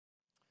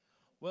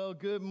Well,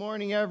 good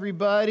morning,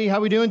 everybody. How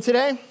we doing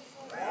today?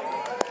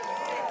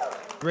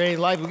 Great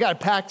life. We got a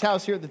packed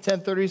house here at the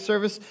 10:30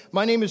 service.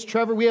 My name is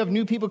Trevor. We have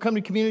new people come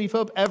to Community of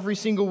Hope every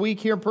single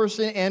week here in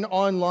person and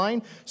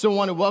online. So I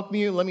want to welcome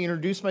you. Let me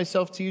introduce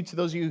myself to you. To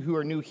those of you who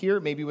are new here,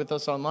 maybe with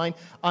us online,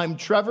 I'm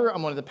Trevor.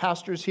 I'm one of the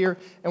pastors here,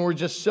 and we're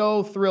just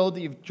so thrilled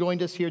that you've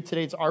joined us here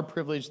today. It's our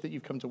privilege that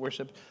you've come to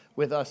worship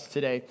with us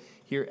today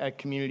here at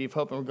Community of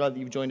Hope, and we're glad that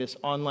you've joined us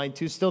online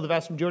too. Still, the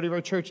vast majority of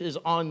our church is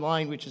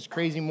online, which is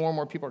crazy. More and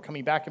more people are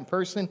coming back in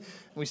person,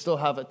 and we still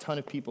have a ton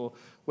of people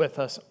with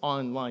us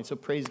online. So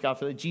praise God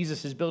for that.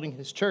 Jesus is building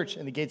his church,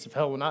 and the gates of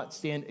hell will not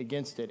stand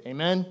against it.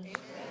 Amen?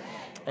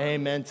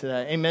 Amen to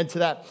that. Amen to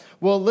that.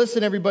 Well,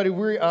 listen, everybody,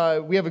 we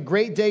have a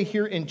great day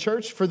here in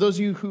church. For those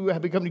of you who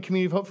have become to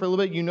Community of Hope for a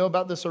little bit, you know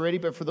about this already.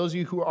 But for those of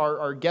you who are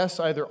our guests,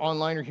 either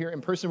online or here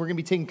in person, we're going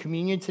to be taking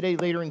communion today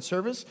later in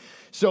service.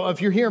 So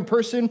if you're here in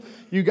person,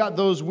 you got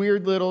those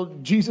weird little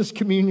Jesus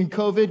Communion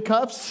COVID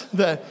cups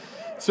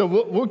So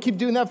we'll keep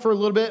doing that for a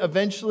little bit.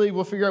 Eventually,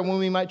 we'll figure out when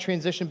we might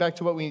transition back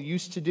to what we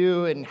used to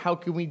do and how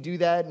can we do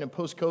that in a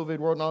post-COVID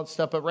world and all that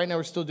stuff. But right now,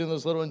 we're still doing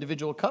those little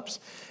individual cups.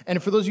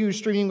 And for those of you who are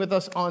streaming with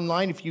us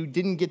online, if you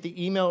didn't get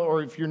the email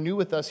or if you're new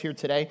with us here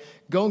today,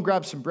 go and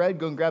grab some bread,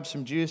 go and grab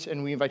some juice,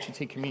 and we invite you to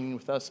take communion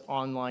with us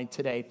online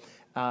today.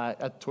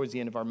 Towards the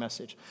end of our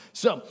message.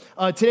 So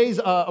today's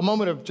a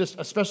moment of just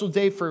a special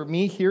day for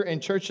me here in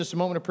church, just a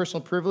moment of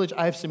personal privilege.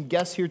 I have some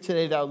guests here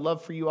today that I'd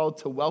love for you all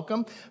to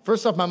welcome.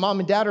 First off, my mom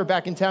and dad are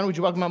back in town. Would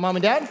you welcome my mom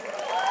and dad?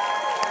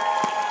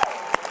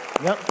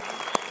 Yep.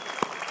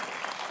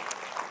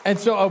 And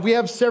so we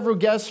have several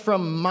guests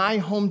from my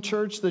home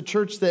church, the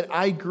church that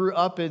I grew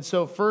up in.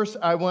 So first,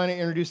 I want to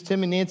introduce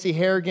Tim and Nancy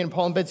Harrigan,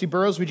 Paul and Betsy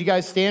Burrows. Would you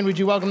guys stand? Would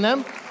you welcome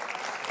them?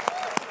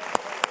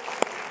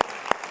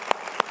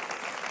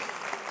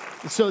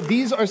 So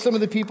these are some of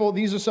the people,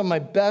 these are some of my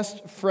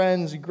best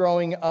friends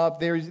growing up.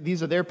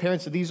 These are their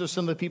parents, so these are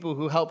some of the people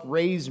who helped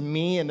raise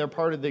me, and they're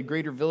part of the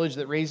greater village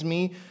that raised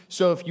me.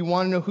 So if you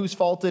want to know whose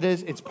fault it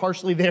is, it's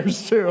partially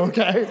theirs too,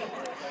 okay?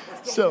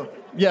 So,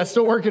 yeah,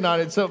 still working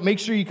on it. So make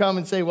sure you come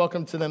and say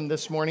welcome to them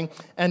this morning.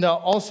 And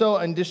also,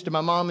 in addition to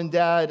my mom and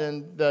dad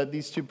and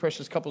these two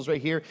precious couples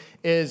right here,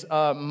 is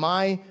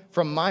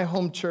from my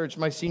home church,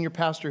 my senior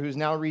pastor who's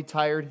now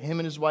retired, him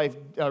and his wife,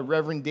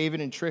 Reverend David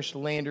and Trish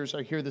Landers,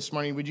 are here this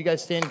morning. Would you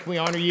guys stand? Can we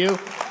honor you?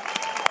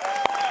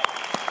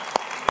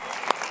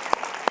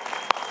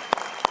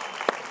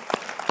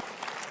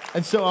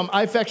 And so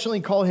I affectionately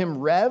call him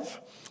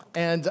Rev.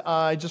 And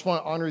I just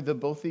want to honor the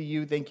both of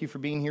you. Thank you for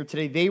being here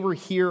today. They were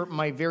here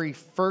my very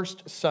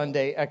first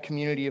Sunday at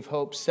Community of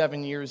Hope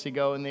 7 years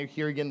ago, and they're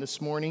here again this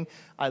morning.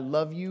 I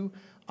love you.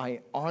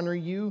 I honor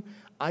you.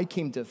 I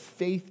came to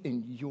faith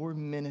in your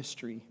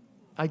ministry.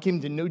 I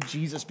came to know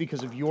Jesus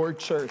because of your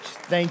church.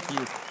 Thank you.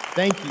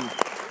 Thank you.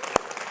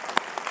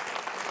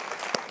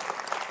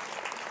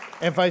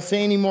 And if I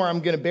say any more, I'm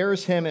going to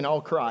embarrass him and I'll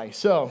cry.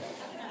 So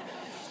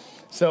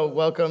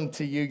welcome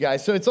to you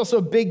guys. So it's also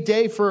a big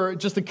day for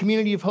just the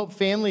Community of Hope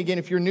family. Again,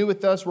 if you're new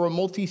with us, we're a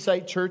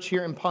multi-site church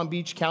here in Palm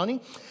Beach County.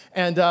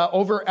 And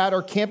over at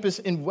our campus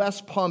in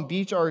West Palm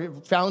Beach, our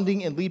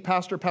founding and lead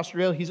pastor, Pastor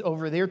Trevor, he's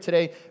over there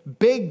today.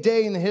 Big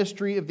day in the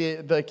history of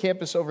the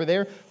campus over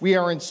there. We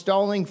are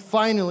installing,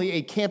 finally,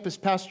 a campus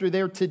pastor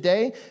there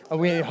today.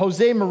 We have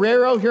Jose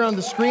Marrero here on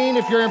the screen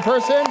if you're in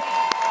person.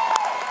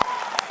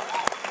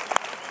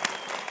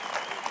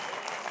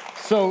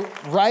 So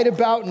right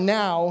about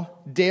now,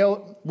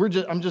 Dale,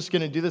 I'm just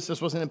going to do this.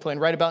 This wasn't in plan.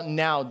 Right about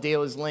now,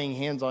 Dale is laying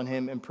hands on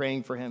him and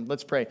praying for him.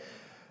 Let's pray.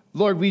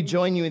 Lord, we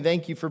join you and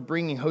thank you for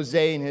bringing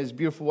Jose and his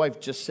beautiful wife,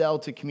 Giselle,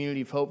 to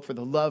Community of Hope, for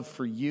the love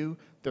for you,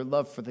 their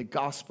love for the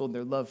gospel,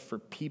 their love for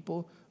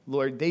people.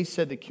 Lord, they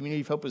said that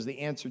Community of Hope was the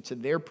answer to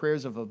their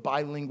prayers of a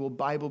bilingual,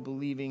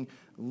 Bible-believing,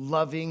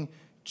 loving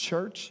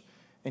church.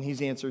 And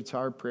he's answered to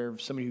our prayer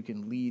of somebody who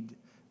can lead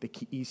the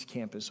East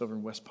Campus over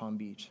in West Palm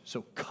Beach.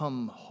 So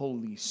come,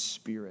 Holy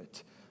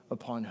Spirit,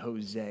 upon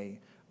Jose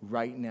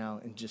right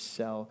now and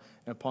Giselle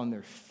and upon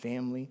their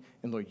family.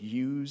 And Lord,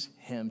 use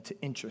him to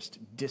interest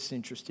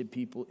disinterested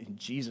people in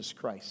Jesus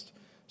Christ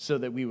so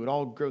that we would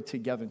all grow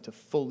together into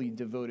fully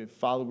devoted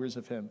followers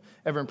of him.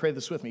 Everyone pray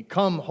this with me.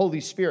 Come,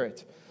 Holy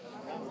Spirit.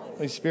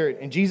 Holy Spirit.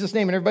 In Jesus'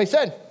 name. And everybody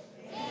said,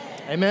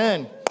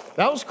 Amen.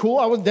 That was cool.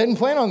 I didn't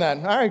plan on that.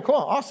 All right, cool.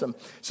 Awesome.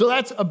 So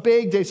that's a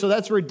big day. So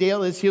that's where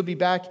Dale is. He'll be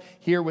back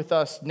here with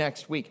us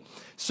next week.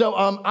 So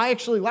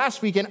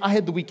last weekend, I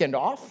had the weekend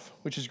off,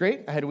 which is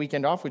great. I had a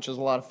weekend off, which was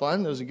a lot of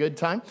fun. It was a good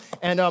time.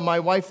 And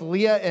my wife,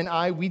 Leah,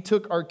 and we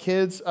took our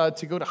kids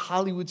to go to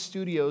Hollywood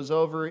Studios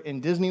over in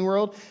Disney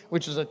World,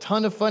 which is a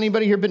ton of fun.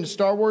 Anybody here been to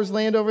Star Wars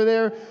Land over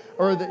there?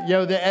 Or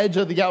the edge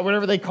of the,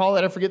 whatever they call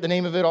it. I forget the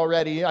name of it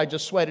already. I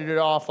just sweated it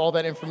off, all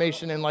that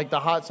information in like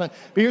the hot sun.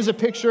 But here's a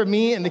picture of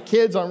me and the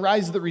kids on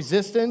Rise of the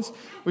Resistance,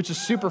 which is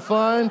super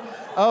fun.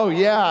 Oh,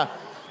 yeah.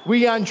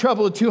 We got in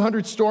trouble with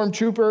 200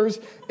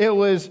 stormtroopers. It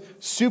was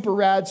super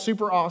rad,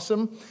 super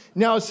awesome.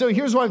 Now, so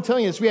here's what I'm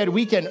telling you is we had a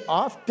weekend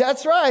off.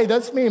 That's right.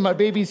 That's me. My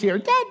baby's here.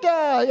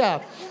 Da-da,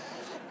 yeah.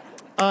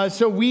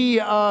 So we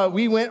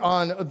went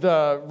on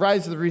the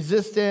Rise of the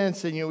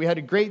Resistance, and we had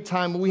a great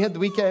time. We had the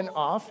weekend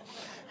off,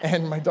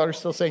 and my daughter's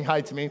still saying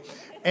hi to me.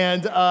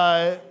 And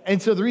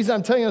so the reason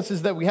I'm telling you this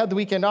is that we had the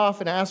weekend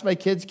off, and I asked my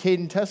kids, Kate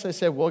and Tessa, I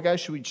said, well, guys,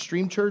 should we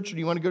stream church, or do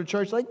you want to go to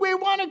church? Like, we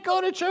want to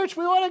go to church.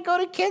 We want to go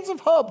to Kids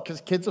of Hope,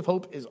 because Kids of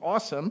Hope is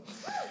awesome.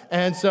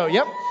 And so,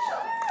 yep.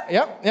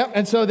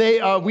 And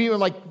so we were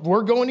like,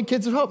 we're going to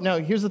Kids of Hope. Now,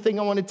 here's the thing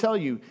I want to tell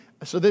you.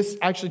 So this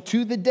actually,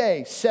 to the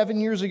day, 7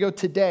 years ago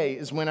today,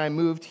 is when I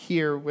moved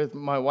here with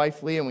my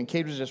wife, Leah, when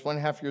Kate was just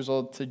 1.5 years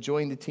old, to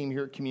join the team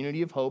here at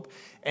Community of Hope.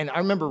 And I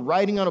remember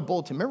writing on a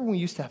bulletin. Remember when we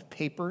used to have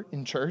paper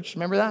in church?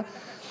 Remember that?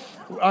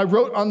 I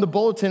wrote on the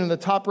bulletin in the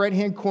top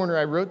right-hand corner,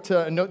 I wrote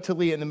a note to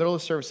Leah in the middle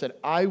of the service that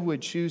I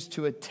would choose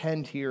to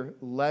attend here,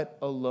 let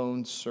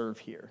alone serve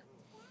here.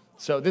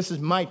 So this is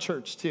my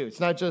church, too.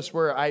 It's not just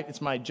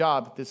it's my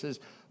job. This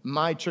is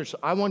my church. So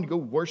I wanted to go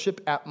worship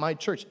at my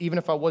church, even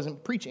if I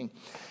wasn't preaching.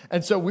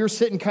 And so we were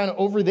sitting kind of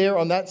over there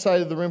on that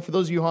side of the room. For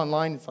those of you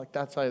online, it's like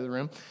that side of the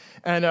room.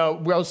 And I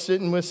was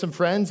sitting with some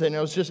friends, and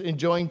I was just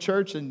enjoying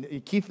church. And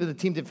Keith and the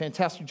team did a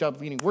fantastic job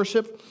leading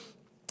worship.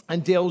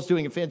 And Dale was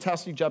doing a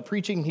fantastic job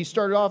preaching. He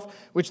started off,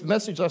 which the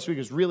message last week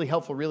was really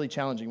helpful, really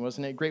challenging,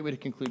 wasn't it? Great way to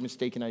conclude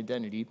Mistaken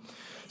Identity.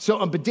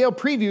 So, but Dale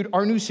previewed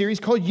our new series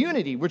called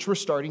Unity, which we're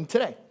starting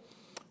today.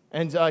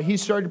 And he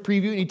started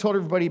previewing, and he told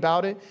everybody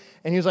about it.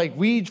 And he was like,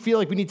 we feel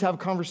like we need to have a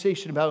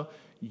conversation about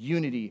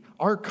unity.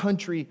 Our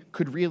country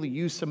could really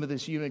use some of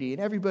this unity.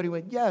 And everybody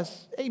went,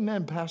 yes,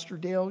 amen, Pastor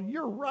Dale,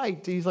 you're right.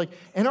 And he's like,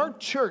 and our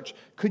church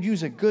could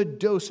use a good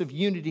dose of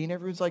unity. And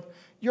everyone's like,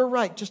 you're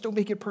right, just don't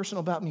make it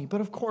personal about me.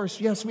 But of course,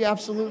 yes, we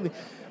absolutely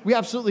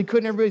could.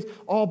 And everybody's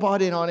all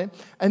bought in on it.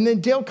 And then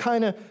Dale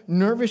kind of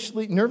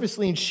nervously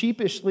and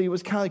sheepishly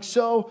was kind of like,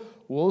 so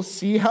we'll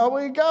see how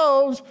it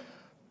goes.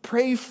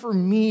 Pray for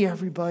me,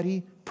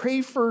 everybody.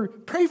 Pray for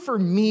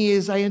me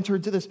as I enter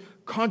into this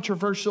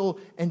controversial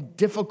and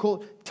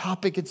difficult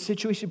topic and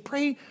situation.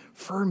 Pray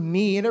for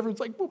me. And everyone's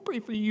like, we'll pray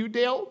for you,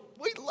 Dale.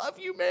 We love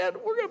you, man.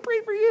 We're going to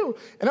pray for you.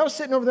 And I was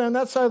sitting over there on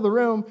that side of the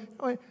room.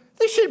 I went,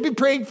 they shouldn't be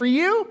praying for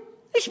you.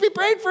 They should be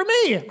praying for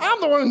me.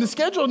 I'm the one on the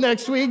schedule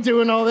next week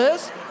doing all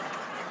this.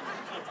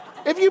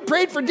 If you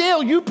prayed for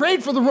Dale, you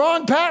prayed for the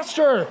wrong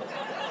pastor.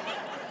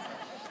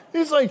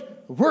 He's like,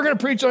 we're going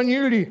to preach on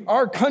unity.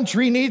 Our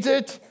country needs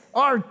it.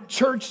 Our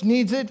church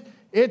needs it.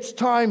 It's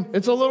time.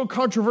 It's a little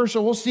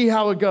controversial. We'll see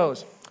how it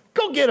goes.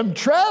 Go get him,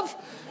 Trev.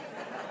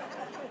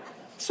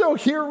 So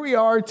here we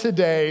are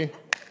today,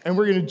 and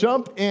we're going to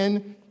jump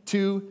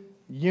into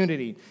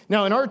unity.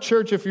 Now, in our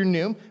church, if you're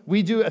new,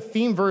 we do a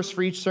theme verse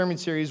for each sermon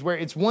series where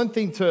it's one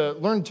thing to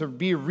learn to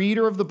be a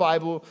reader of the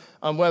Bible,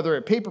 whether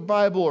a paper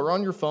Bible or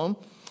on your phone,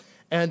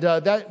 and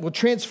that will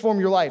transform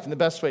your life in the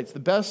best way. It's the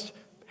best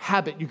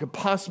habit you could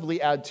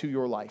possibly add to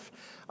your life.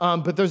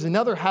 But there's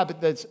another habit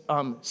that's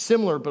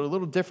similar but a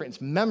little different.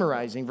 It's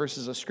memorizing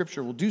versus a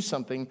scripture will do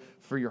something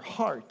for your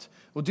heart.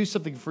 Will do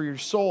something for your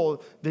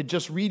soul that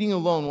just reading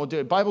alone will do.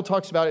 The Bible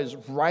talks about it as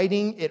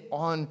writing it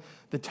on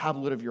the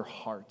tablet of your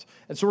heart.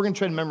 And so we're going to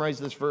try to memorize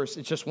this verse.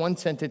 It's just one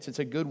sentence. It's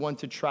a good one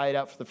to try it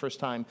out for the first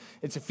time.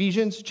 It's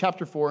Ephesians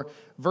chapter 4,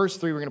 verse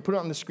 3. We're going to put it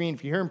on the screen.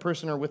 If you're here in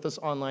person or with us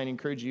online, I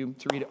encourage you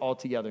to read it all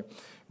together.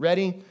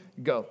 Ready?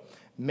 Go.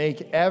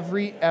 Make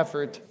every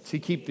effort to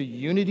keep the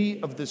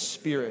unity of the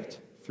Spirit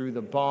through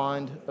the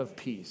bond of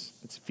peace.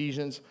 It's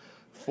Ephesians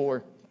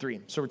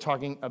 4:3. So we're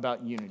talking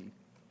about unity.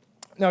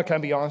 Now, can I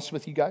be honest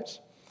with you guys?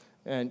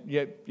 And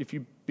yet, if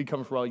you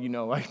become for a while, you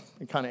know I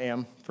kind of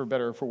am, for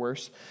better or for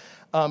worse.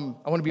 I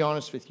want to be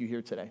honest with you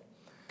here today.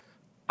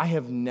 I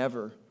have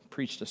never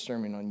preached a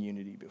sermon on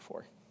unity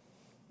before.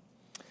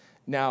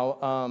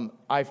 Now,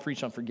 I've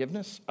preached on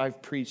forgiveness.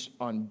 I've preached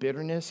on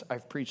bitterness.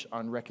 I've preached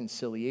on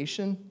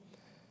reconciliation.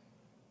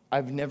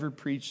 I've never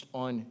preached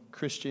on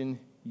Christian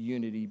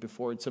unity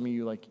before. And some of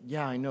you are like,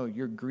 yeah, I know,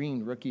 you're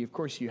green, rookie. Of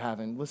course you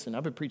haven't. Listen,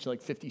 I've been preaching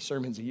like 50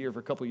 sermons a year for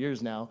a couple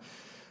years now.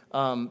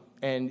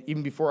 And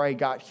even before I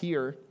got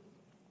here,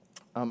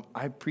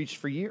 I preached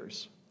for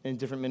years in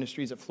different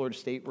ministries at Florida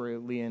State where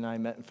Leah and I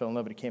met and fell in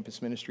love at a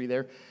campus ministry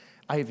there.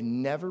 I have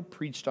never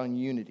preached on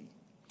unity.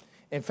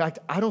 In fact,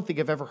 I don't think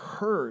I've ever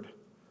heard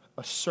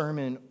a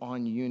sermon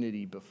on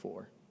unity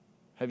before.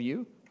 Have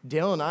you?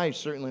 Dale and I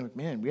certainly,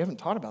 man, we haven't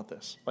taught about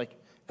this, like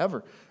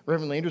ever.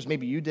 Reverend Landers,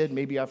 maybe you did,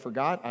 maybe I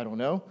forgot, I don't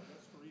know.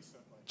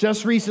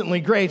 Just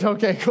recently, great,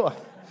 okay, cool.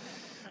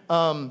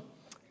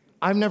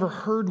 I've never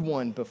heard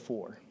one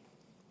before.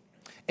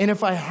 And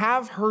if I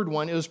have heard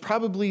one, it was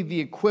probably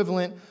the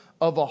equivalent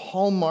of a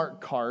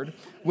Hallmark card,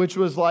 which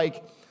was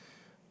like,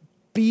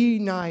 be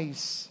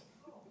nice,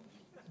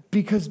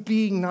 because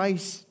being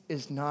nice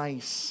is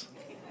nice.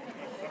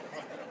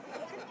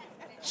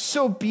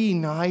 So be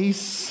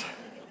nice.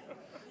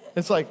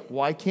 It's like,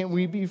 why can't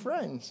we be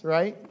friends,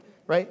 right?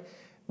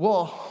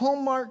 Well, a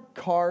Hallmark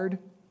card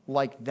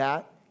like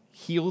that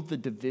healed the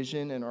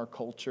division in our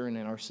culture and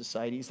in our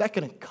society. Is that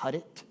going to cut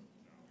it?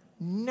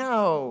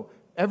 No.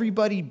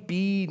 Everybody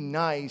be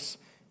nice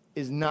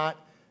is not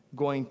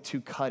going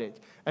to cut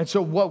it. And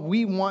so what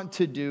we want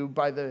to do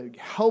by the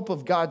help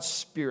of God's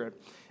Spirit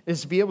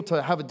is to be able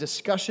to have a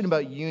discussion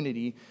about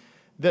unity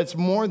that's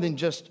more than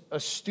just a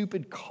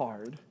stupid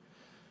card,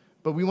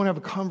 but we want to have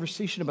a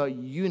conversation about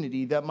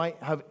unity that might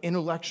have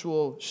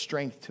intellectual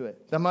strength to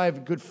it, that might have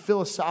a good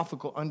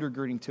philosophical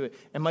undergirding to it,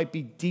 and might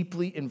be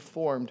deeply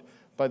informed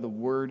by the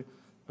Word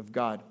of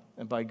God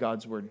and by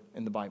God's Word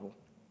in the Bible.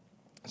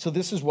 So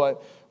this is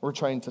what we're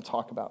trying to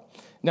talk about.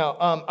 Now,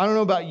 I don't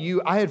know about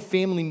you. I had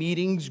family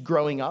meetings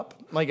growing up.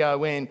 Like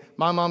when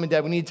my mom and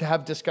dad, we needed to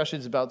have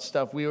discussions about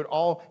stuff, we would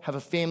all have a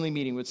family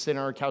meeting. We'd sit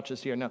on our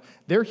couches here. Now,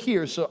 they're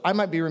here, so I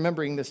might be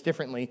remembering this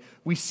differently.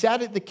 We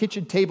sat at the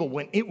kitchen table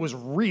when it was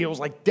real. It was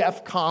like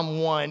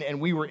DEFCON 1,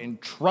 and we were in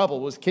trouble.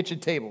 It was kitchen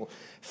table.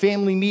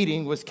 Family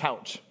meeting was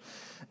couch.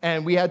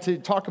 And we had to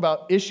talk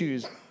about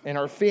issues in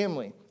our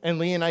family. And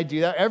Lee and I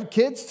do that.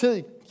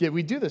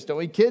 We do this, don't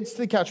we? Kids to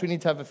the couch, we need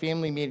to have a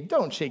family meeting.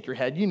 Don't shake your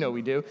head, you know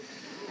we do.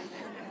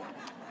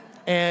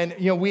 And,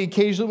 we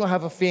occasionally will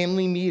have a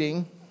family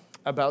meeting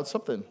about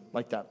something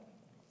like that.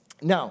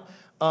 Now,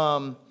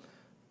 I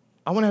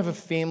want to have a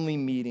family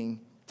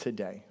meeting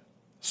today.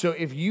 So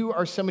if you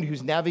are somebody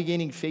who's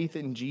navigating faith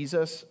in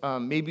Jesus,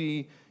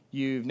 maybe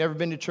you've never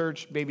been to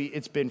church, maybe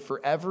it's been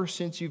forever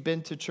since you've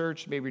been to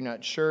church, maybe you're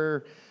not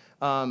sure,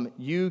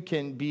 you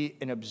can be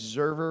an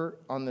observer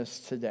on this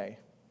today.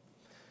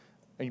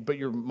 But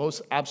you're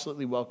most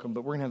absolutely welcome.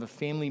 But we're going to have a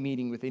family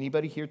meeting with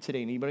anybody here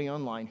today, anybody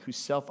online who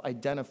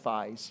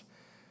self-identifies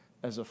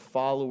as a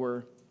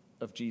follower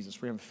of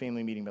Jesus. We're going to have a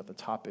family meeting about the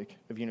topic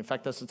of unity. In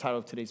fact, that's the title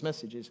of today's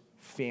message is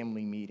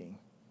Family Meeting.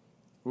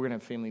 We're going to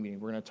have a family meeting.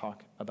 We're going to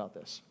talk about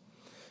this.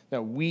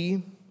 Now,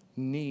 we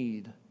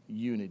need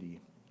unity.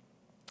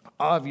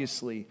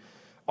 Obviously,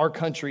 our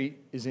country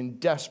is in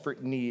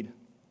desperate need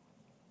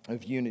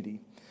of unity.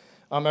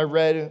 I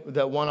read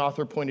that one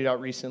author pointed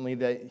out recently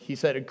that he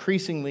said,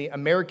 increasingly,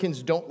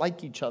 Americans don't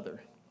like each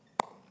other.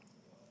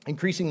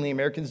 Increasingly,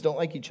 Americans don't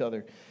like each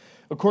other.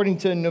 According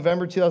to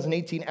November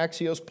 2018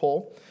 Axios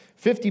poll,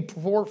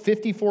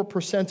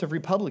 54% of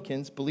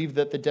Republicans believe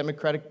that the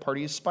Democratic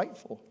Party is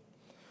spiteful,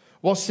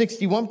 while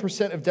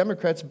 61% of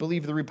Democrats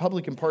believe the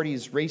Republican Party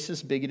is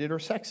racist, bigoted, or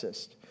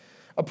sexist.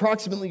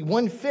 Approximately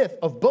 1/5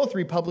 of both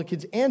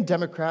Republicans and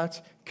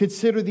Democrats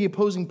consider the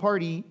opposing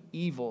party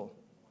evil.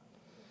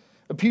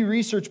 A Pew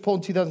Research poll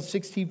in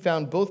 2016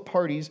 found both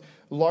parties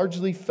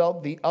largely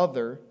felt the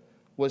other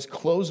was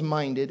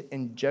closed-minded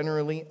and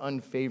generally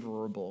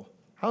unfavorable.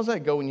 How does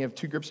that go when you have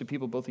two groups of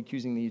people both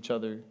accusing the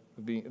other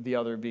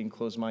of being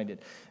closed-minded?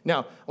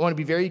 Now, I want to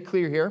be very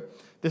clear here.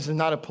 This is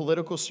not a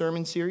political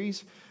sermon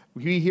series.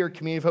 We here at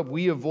Community of Hope,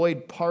 we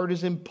avoid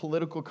partisan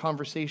political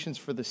conversations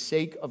for the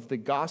sake of the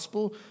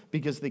gospel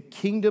because the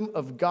kingdom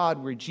of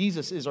God, where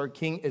Jesus is our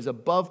king, is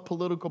above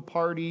political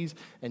parties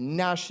and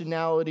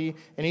nationality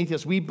and anything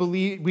else. We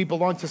believe we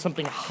belong to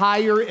something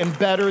higher and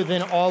better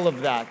than all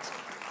of that.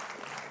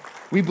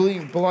 We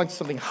believe we belong to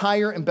something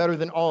higher and better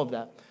than all of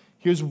that.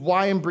 Here's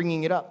why I'm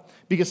bringing it up.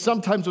 Because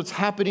sometimes what's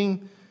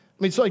happening,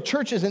 so like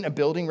church isn't a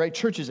building, right?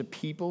 Church is a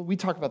people. We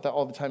talk about that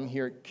all the time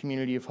here at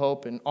Community of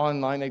Hope and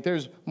online. Like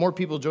there's more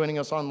people joining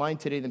us online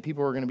today than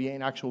people who are going to be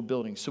in actual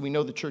buildings. So we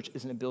know the church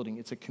isn't a building,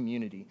 it's a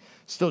community.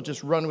 Still,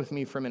 just run with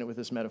me for a minute with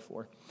this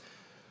metaphor.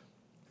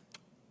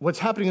 What's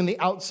happening on the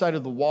outside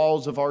of the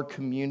walls of our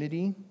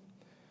community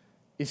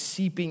is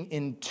seeping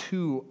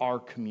into our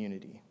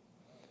community.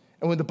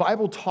 And when the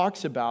Bible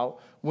talks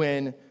about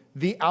when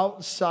the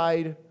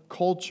outside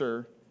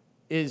culture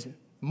is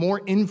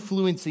more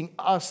influencing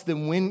us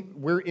than when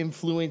we're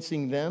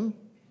influencing them,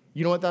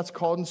 you know what that's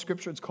called in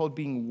Scripture? It's called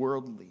being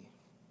worldly.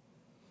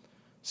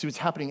 So what's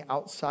happening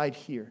outside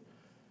here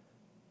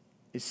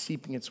is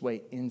seeping its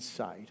way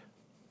inside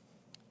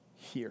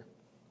here.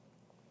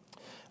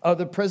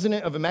 The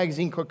president of a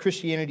magazine called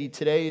Christianity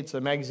Today, it's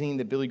a magazine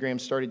that Billy Graham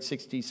started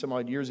 60 some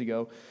odd years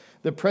ago.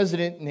 The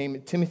president,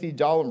 named Timothy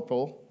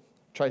Dalrymple,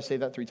 try to say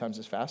that 3 times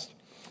as fast.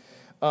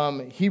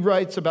 He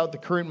writes about the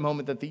current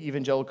moment that the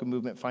evangelical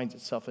movement finds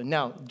itself in.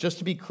 Now, just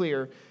to be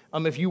clear,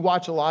 if you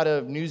watch a lot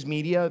of news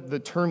media, the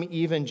term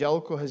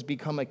evangelical has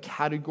become a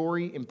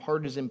category in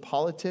partisan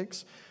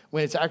politics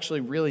when it's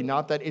actually really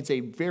not that. It's a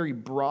very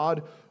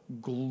broad,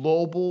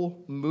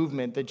 global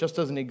movement that just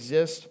doesn't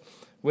exist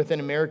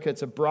within America.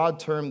 It's a broad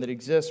term that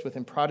exists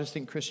within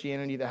Protestant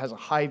Christianity that has a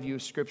high view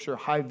of Scripture, a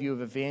high view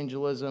of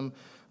evangelism,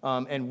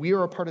 and we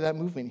are a part of that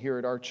movement here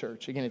at our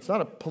church. Again, it's not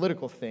a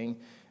political thing.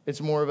 It's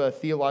more of a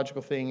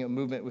theological thing, a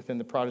movement within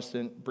the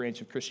Protestant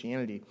branch of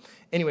Christianity.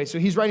 Anyway, so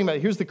he's writing about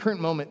it. Here's the current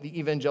moment the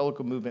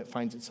evangelical movement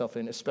finds itself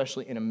in,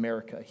 especially in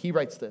America. He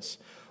writes this: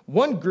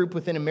 one group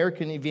within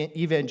American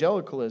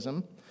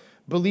evangelicalism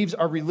believes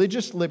our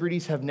religious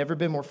liberties have never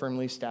been more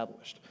firmly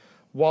established,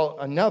 while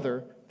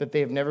another that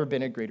they have never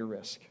been at greater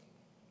risk.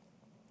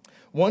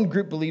 One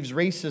group believes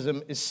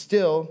racism is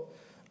still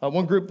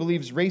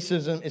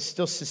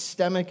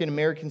systemic in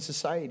American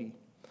society,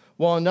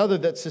 while another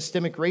that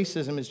systemic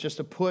racism is just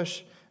a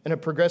push and a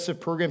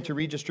progressive program to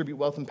redistribute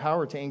wealth and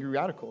power to angry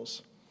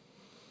radicals.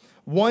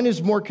 One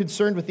is more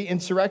concerned with the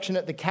insurrection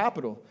at the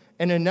Capitol,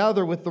 and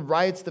another with the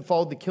riots that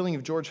followed the killing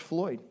of George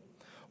Floyd.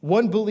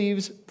 One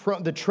believes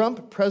the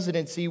Trump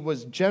presidency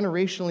was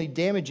generationally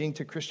damaging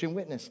to Christian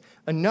witness.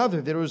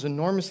 Another, that it was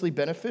enormously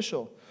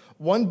beneficial.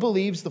 One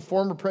believes the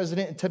former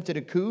president attempted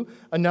a coup.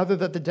 Another,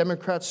 that the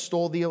Democrats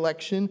stole the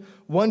election.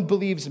 One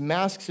believes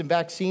masks and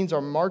vaccines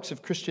are marks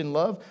of Christian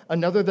love.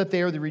 Another, that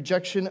they are the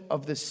rejection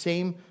of the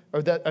same,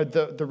 or that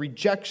the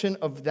rejection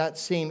of that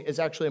same is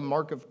actually a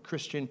mark of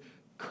Christian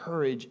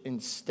courage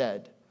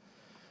instead.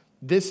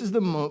 This is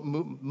the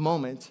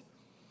moment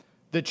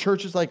that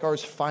churches like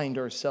ours find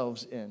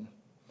ourselves in.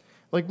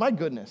 Like, my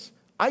goodness,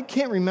 I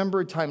can't remember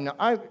a time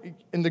now.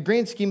 In the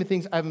grand scheme of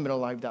things, I haven't been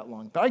alive that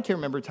long, but I can't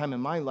remember a time in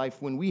my life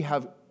when we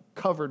have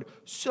covered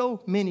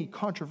so many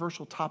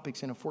controversial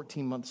topics in a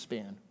 14-month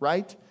span,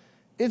 right?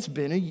 It's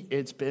been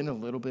a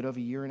little bit of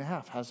a year and a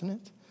half, hasn't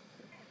it?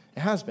 It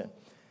has been.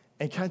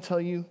 And can I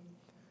tell you,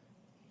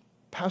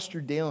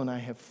 Pastor Dale and I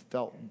have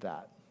felt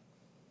that.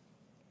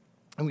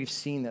 And we've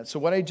seen that. So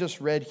what I just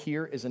read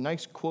here is a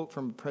nice quote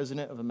from a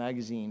president of a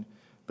magazine,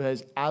 but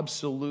has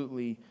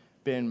absolutely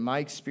been my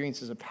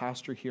experience as a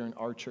pastor here in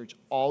our church.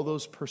 All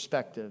those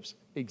perspectives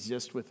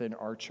exist within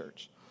our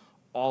church.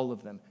 All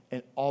of them.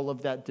 And all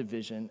of that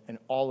division and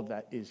all of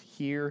that is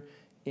here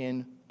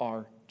in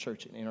our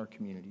church and in our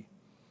community.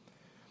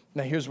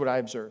 Now, here's what I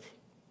observe.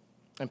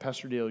 And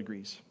Pastor Dale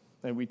agrees.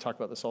 And we talk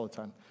about this all the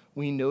time.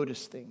 We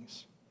notice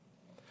things.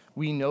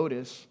 We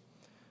notice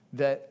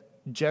that,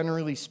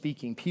 generally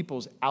speaking,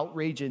 people's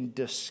outrage and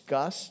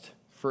disgust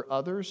for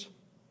others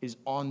is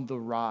on the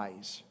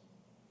rise.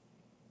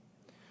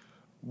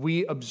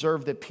 We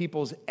observe that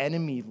people's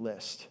enemy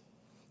list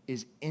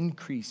is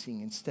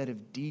increasing instead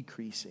of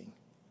decreasing.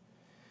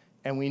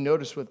 And we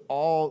notice with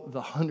all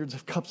the hundreds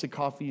of cups of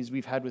coffees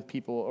we've had with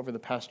people over the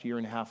past year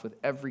and a half with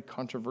every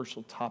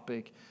controversial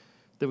topic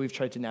that we've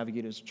tried to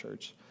navigate as a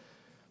church,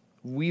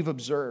 we've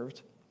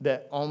observed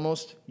that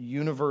almost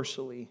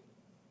universally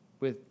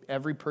with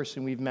every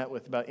person we've met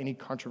with about any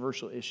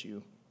controversial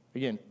issue,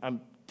 again,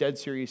 I'm dead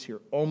serious here,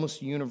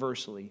 almost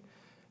universally,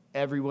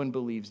 everyone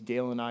believes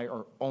Dale and I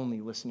are only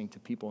listening to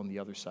people on the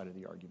other side of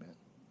the argument.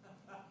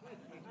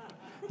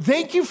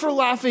 Thank you for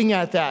laughing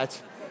at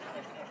that.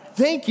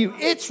 Thank you.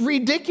 It's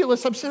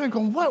ridiculous. I'm sitting there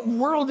going, what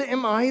world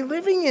am I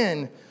living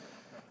in?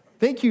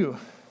 Thank you.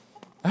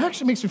 That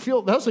actually makes me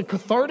feel, that was a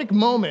cathartic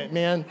moment,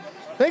 man.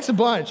 Thanks a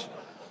bunch.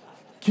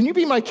 Can you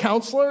be my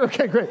counselor?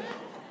 Okay, great.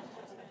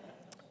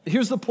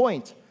 Here's the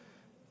point.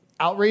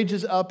 Outrage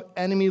is up,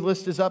 enemy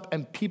list is up,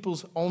 and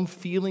people's own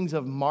feelings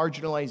of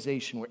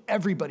marginalization, where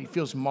everybody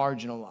feels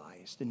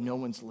marginalized and no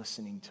one's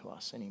listening to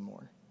us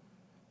anymore.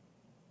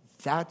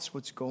 That's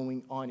what's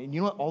going on. And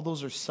you know what? All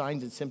those are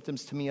signs and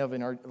symptoms to me of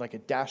in our, like a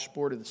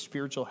dashboard of the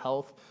spiritual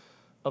health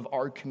of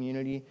our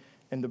community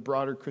and the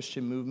broader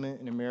Christian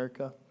movement in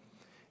America.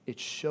 It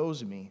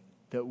shows me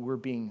that we're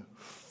being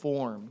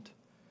formed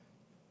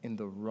in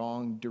the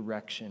wrong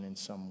direction in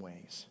some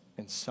ways,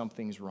 and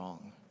something's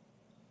wrong.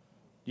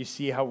 You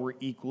see how we're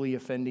equally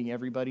offending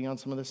everybody on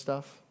some of this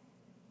stuff?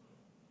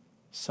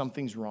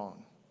 Something's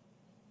wrong.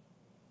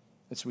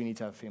 And so we need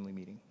to have a family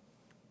meeting.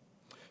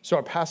 So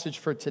our passage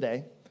for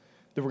today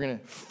that we're going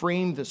to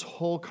frame this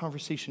whole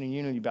conversation in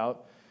unity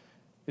about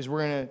is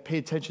we're going to pay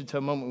attention to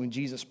a moment when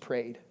Jesus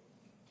prayed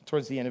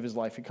towards the end of his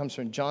life. It comes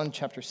from John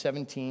chapter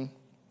 17,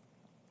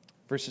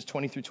 verses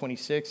 20 through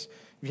 26.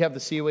 If you have the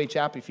COH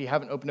app, if you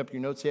haven't opened up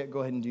your notes yet, go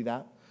ahead and do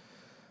that.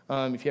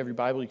 If you have your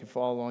Bible, you can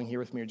follow along here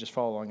with me or just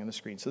follow along on the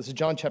screen. So this is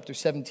John chapter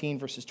 17,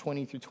 verses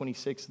 20 through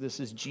 26. This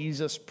is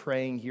Jesus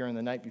praying here on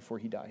the night before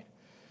he died.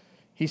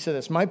 He said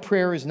this, "My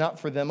prayer is not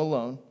for them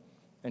alone."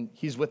 And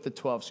he's with the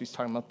 12, so he's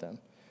talking about them.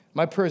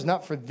 "My prayer is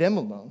not for them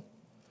alone.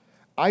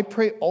 I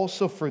pray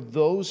also for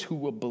those who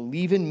will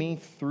believe in me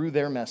through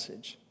their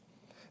message,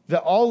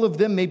 that all of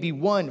them may be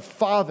one.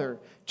 Father,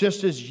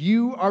 just as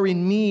you are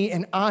in me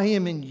and I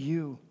am in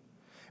you,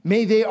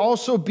 may they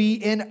also be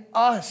in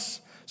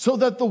us, so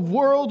that the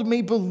world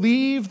may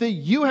believe that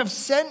you have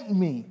sent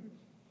me.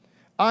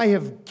 I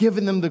have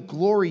given them the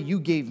glory you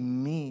gave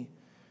me,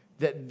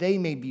 that they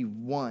may be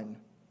one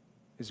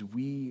as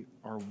we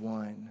are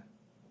one.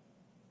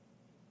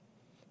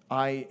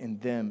 I and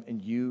them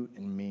and you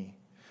and me,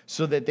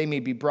 so that they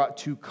may be brought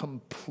to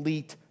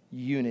complete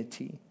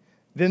unity.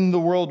 Then the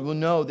world will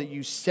know that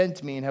you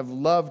sent me and have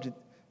loved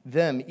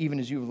them even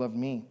as you have loved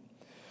me.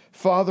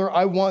 Father,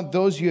 I want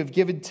those you have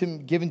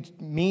given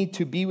me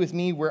to be with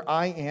me where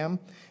I am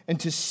and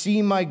to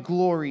see my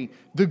glory,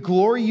 the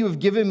glory you have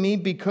given me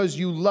because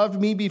you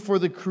loved me before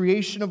the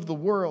creation of the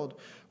world.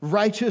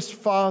 Righteous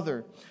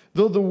Father,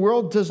 though the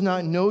world does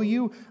not know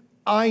you,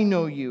 I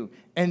know you,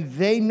 and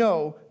they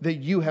know that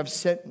you have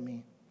sent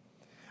me.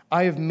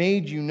 I have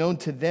made you known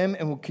to them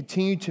and will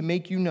continue to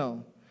make you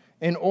known,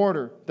 in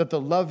order that the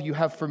love you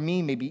have for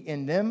me may be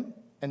in them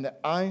and that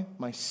I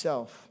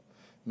myself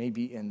may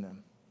be in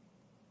them."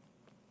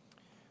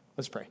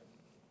 Let's pray.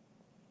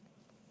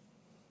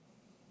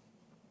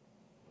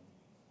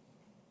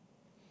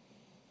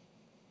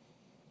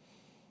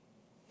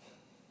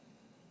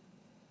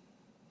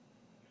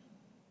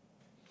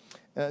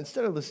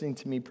 Instead of listening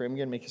to me pray, I'm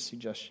going to make a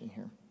suggestion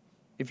here.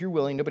 If you're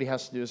willing, nobody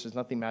has to do this. There's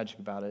nothing magic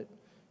about it.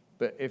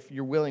 but if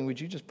you're willing, would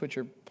you just put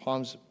your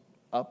palms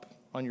up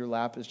on your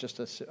lap as just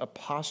a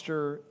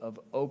posture of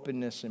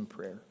openness and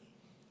prayer?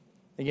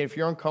 Again, if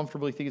you're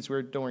uncomfortable, you think it's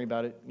weird, don't worry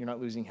about it. You're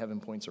not losing heaven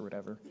points or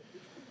whatever.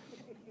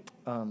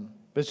 But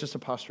it's just a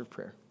posture of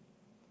prayer.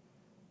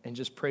 And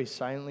just pray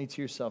silently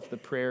to yourself the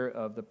prayer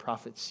of the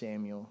prophet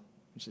Samuel,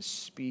 which is,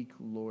 "Speak,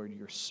 Lord,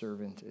 your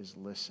servant is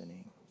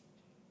listening."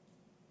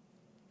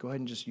 Go ahead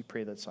and you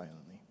pray that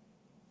silently.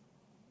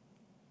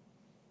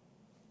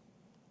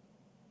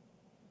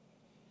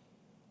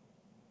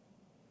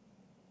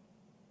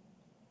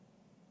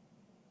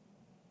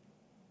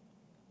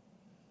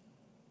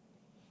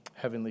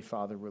 Heavenly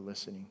Father, we're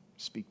listening.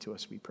 Speak to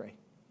us, we pray.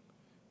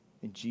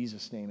 In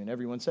Jesus' name. And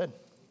everyone said,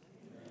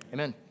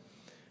 Amen.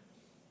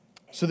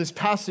 So this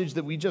passage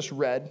that we just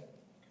read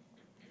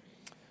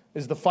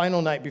is the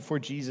final night before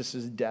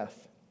Jesus'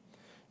 death.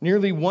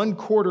 Nearly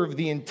 1/4 of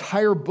the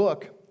entire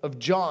book of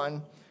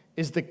John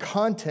is the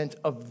content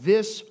of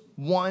this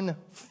one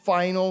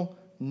final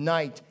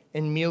night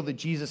and meal that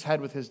Jesus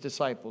had with his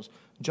disciples.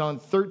 John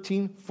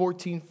 13,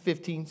 14,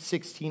 15,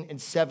 16,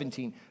 and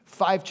 17.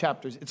 5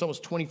 chapters. It's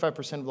almost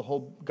 25% of the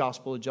whole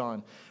Gospel of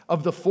John.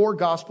 Of the 4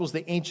 Gospels,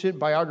 the ancient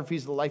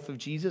biographies of the life of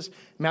Jesus,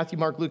 Matthew,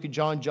 Mark, Luke, and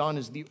John, John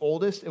is the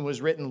oldest and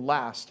was written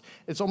last.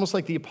 It's almost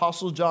like the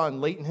Apostle John,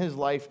 late in his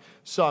life,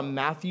 saw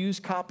Matthew's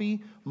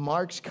copy,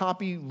 Mark's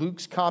copy,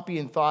 Luke's copy,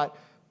 and thought,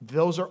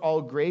 those are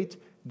all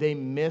great. They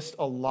missed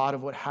a lot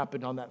of what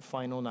happened on that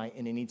final night,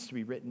 and it needs to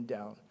be written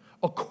down.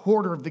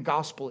 1/4 of the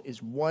Gospel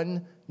is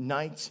one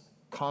night's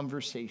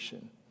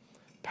conversation.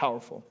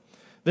 Powerful.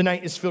 The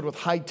night is filled with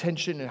high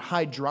tension and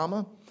high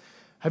drama.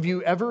 Have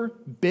you ever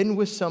been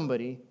with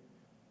somebody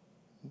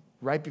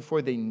right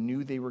before they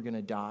knew they were going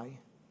to die?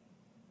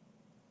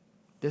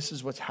 This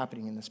is what's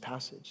happening in this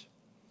passage.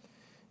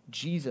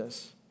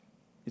 Jesus,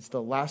 it's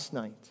the last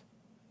night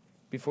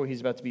before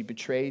he's about to be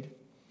betrayed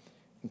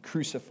and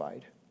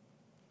crucified.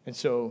 And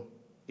so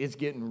it's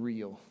getting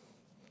real.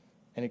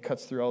 And it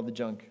cuts through all the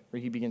junk where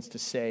he begins to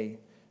say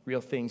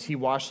real things. He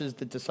washes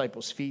the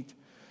disciples' feet.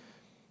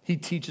 He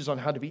teaches on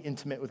how to be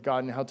intimate with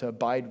God and how to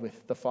abide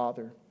with the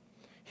Father.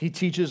 He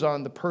teaches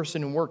on the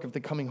person and work of the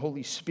coming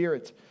Holy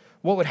Spirit,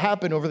 what would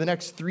happen over the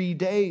next 3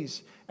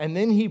 days. And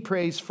then he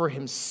prays for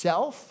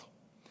himself.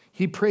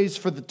 He prays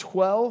for the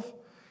 12.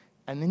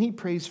 And then he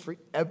prays for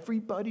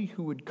everybody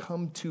who would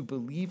come to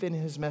believe in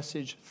his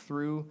message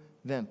through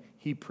them.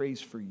 He prays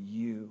for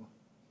you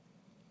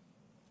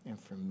and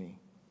for me.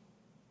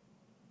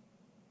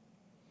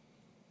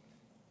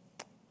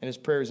 And his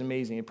prayer is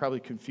amazing. It probably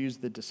confused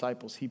the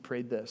disciples. He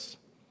prayed this: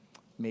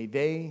 may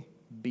they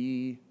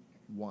be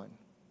one,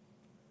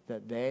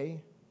 that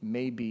they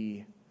may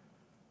be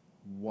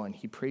one.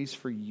 He prays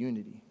for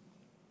unity.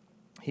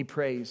 He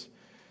prays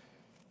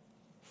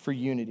for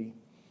unity.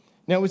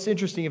 Now, what's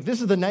interesting, if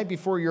this is the night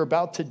before you're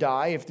about to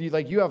die, if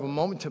you have a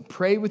moment to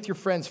pray with your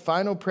friends,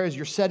 final prayers,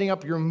 you're setting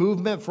up your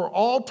movement for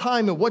all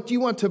time, and what do you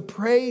want to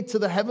pray to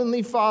the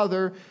Heavenly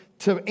Father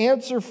to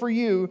answer for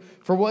you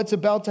for what's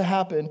about to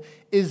happen?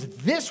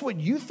 Is this what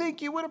you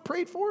think you would have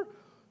prayed for?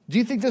 Do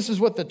you think this is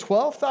what the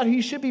 12 thought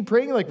he should be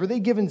praying? Like, were they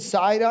giving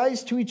side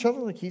eyes to each other?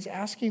 Like, he's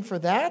asking for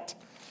that?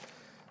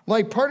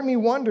 Like, part of me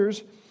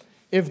wonders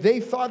if they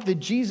thought that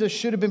Jesus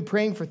should have been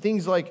praying for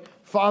things like,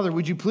 Father,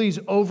 would you please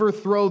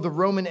overthrow the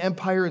Roman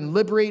Empire and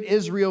liberate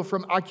Israel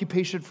from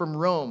occupation from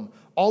Rome?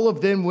 All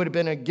of them would have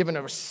been given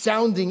a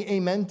sounding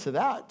amen to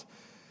that.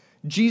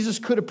 Jesus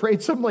could have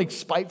prayed some like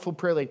spiteful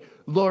prayer, like,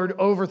 Lord,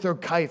 overthrow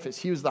Caiaphas.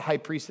 He was the high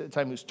priest at the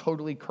time who was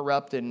totally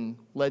corrupt and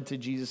led to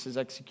Jesus'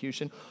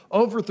 execution.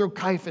 Overthrow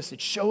Caiaphas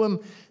and show him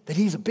that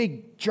he's a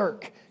big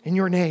jerk in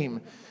your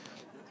name.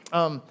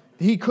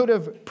 He could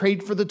have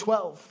prayed for the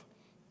 12.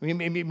 I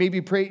mean,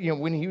 maybe pray,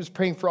 when he was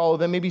praying for all of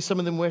them, maybe some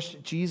of them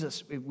wished,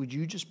 Jesus, would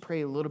you just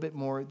pray a little bit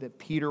more that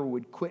Peter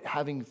would quit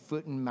having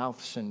foot and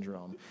mouth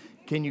syndrome?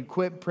 Can you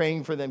quit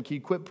praying for them? Can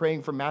you quit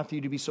praying for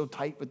Matthew to be so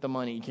tight with the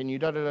money? Can you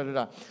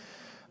da-da-da-da-da?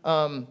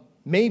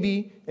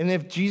 Maybe, and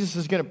if Jesus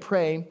is going to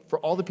pray for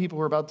all the people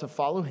who are about to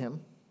follow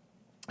him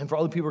and for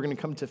all the people who are going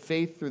to come to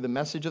faith through the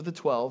message of the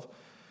 12,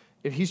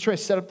 if he's trying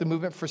to set up the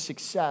movement for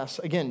success,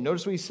 again,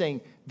 notice what he's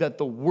saying, that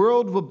the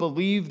world will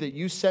believe that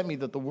you sent me,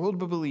 that the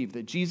world will believe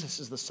that Jesus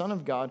is the Son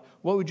of God,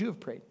 what would you have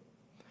prayed?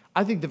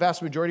 I think the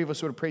vast majority of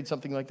us would have prayed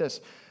something like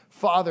this: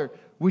 Father,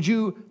 would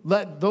you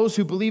let those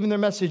who believe in their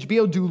message be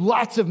able to do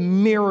lots of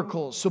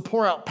miracles, so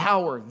pour out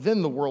power,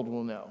 then the world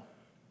will know.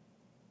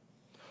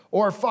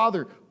 Or,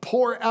 Father,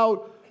 pour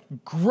out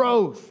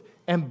growth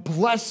and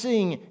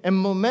blessing and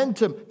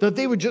momentum, that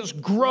they would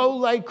just grow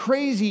like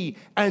crazy,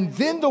 and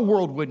then the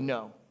world would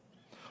know.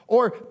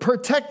 Or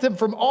protect them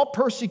from all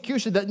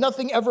persecution, that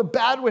nothing ever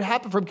bad would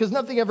happen from, because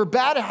nothing ever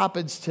bad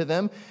happens to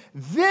them.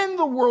 Then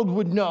the world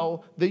would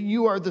know that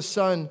you are the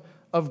Son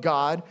of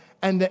God,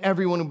 and that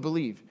everyone would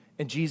believe.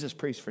 And Jesus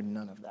prays for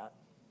none of that.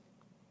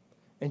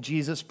 And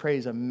Jesus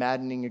prays a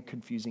maddening and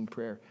confusing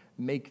prayer: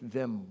 make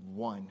them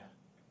one,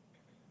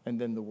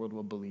 and then the world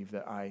will believe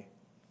that I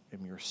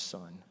am your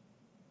Son.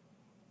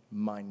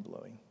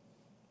 Mind-blowing.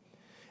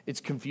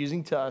 It's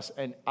confusing to us,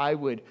 and I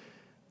would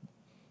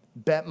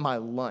bet my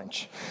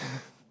lunch.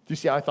 Do you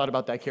see how I thought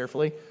about that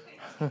carefully?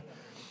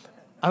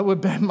 I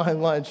would bet my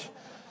lunch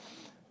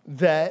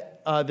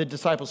that the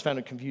disciples found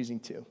it confusing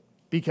too,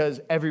 because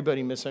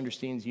everybody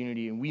misunderstands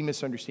unity, and we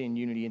misunderstand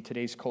unity in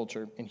today's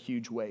culture in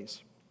huge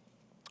ways.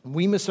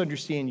 We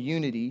misunderstand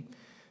unity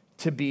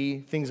to be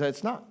things that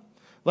it's not.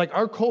 Like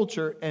our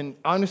culture, and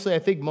honestly, I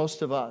think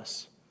most of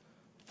us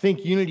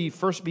think unity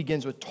first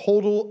begins with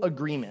total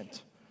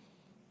agreement.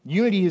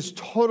 Unity is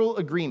total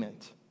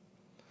agreement.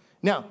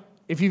 Now,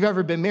 if you've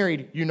ever been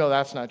married, you know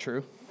that's not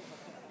true.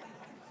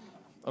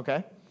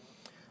 Okay?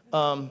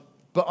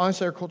 But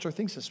honestly, our culture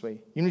thinks this way.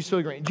 Unity's total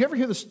agreement.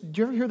 Did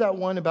you ever hear that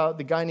one about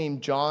the guy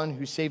named John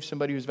who saved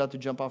somebody who was about to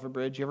jump off a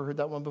bridge? You ever heard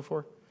that one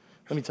before?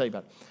 Let me tell you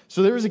about it.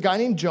 So there was a guy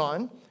named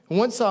John who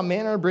once saw a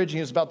man on a bridge and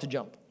he was about to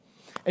jump.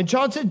 And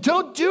John said,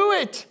 "Don't do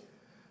it.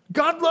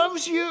 God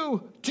loves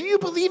you. Do you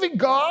believe in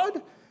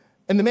God?"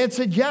 And the man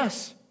said,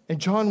 "Yes." And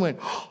John went,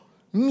 "Oh,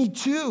 me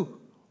too.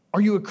 Are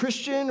you a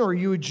Christian, or are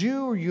you a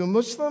Jew, or are you a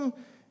Muslim?"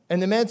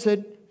 And the man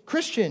said,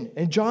 "Christian."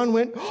 And John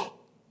went, "Oh,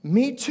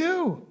 me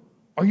too.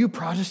 Are you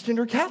Protestant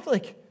or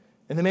Catholic?"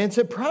 And the man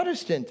said,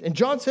 "Protestant." And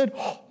John said,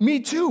 "Oh, me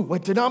too.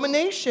 What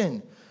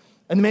denomination?"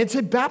 And the man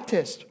said,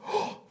 "Baptist."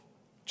 Oh,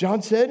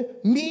 John said,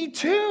 "Me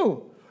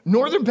too.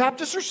 Northern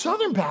Baptist or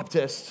Southern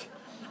Baptist?"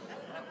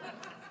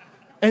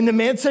 And the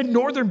man said,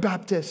 "Northern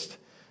Baptist."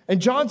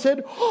 And John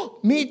said, "Oh,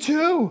 me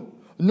too.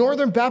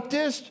 Northern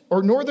Baptist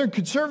or Northern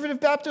Conservative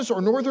Baptist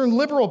or Northern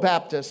Liberal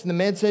Baptist?" And the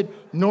man said,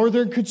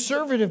 "Northern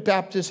Conservative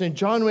Baptist." And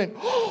John went,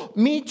 "Oh,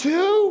 me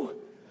too.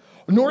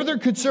 Northern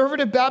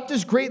Conservative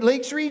Baptist Great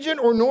Lakes region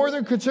or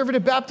Northern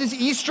Conservative Baptist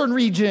Eastern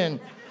region?"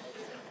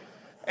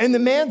 And the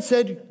man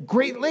said,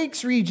 "Great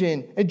Lakes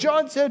region." And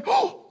John said,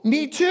 "Oh,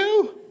 me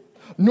too.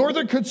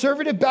 Northern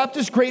Conservative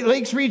Baptist Great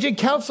Lakes Region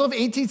Council of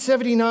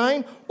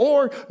 1879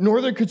 or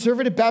Northern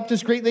Conservative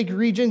Baptist Great Lakes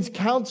Regions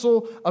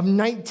Council of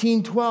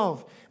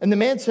 1912. And the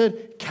man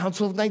said,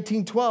 "Council of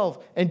 1912.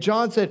 And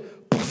John said,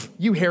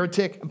 "You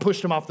heretic," and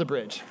pushed him off the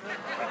bridge.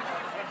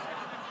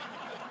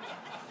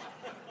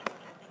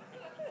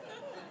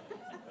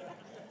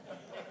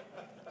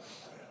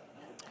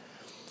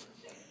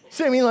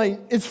 So, I mean,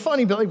 like, it's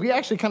funny, but like, we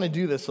actually kind of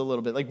do this a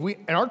little bit. Like,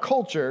 in our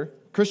culture,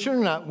 Christian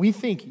or not, we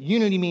think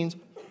unity means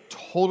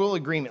total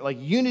agreement. Like,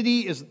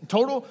 unity is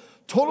total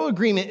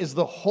agreement is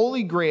the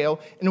holy grail.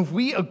 And if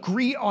we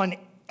agree on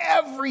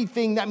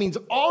everything, that means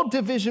all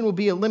division will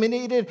be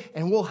eliminated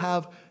and we'll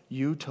have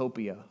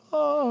utopia.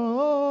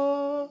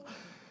 And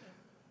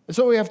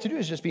so what we have to do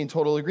is just be in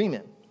total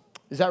agreement.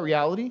 Is that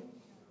reality?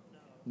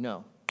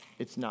 No,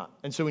 it's not.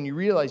 And so when you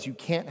realize you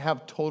can't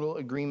have total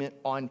agreement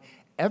on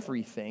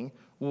everything,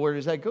 well, where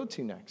does that go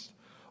to next?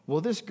 Well,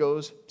 this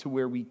goes to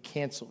where we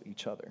cancel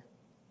each other.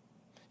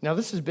 Now,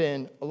 this has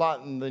been a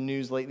lot in the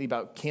news lately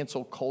about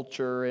cancel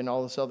culture and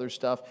all this other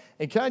stuff.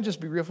 And can I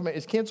just be real for a minute?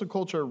 Is cancel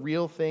culture a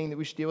real thing that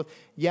we should deal with?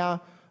 Yeah,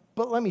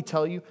 but let me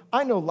tell you,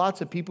 I know lots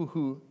of people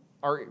who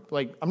are,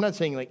 like, I'm not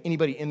saying like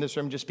anybody in this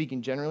room, just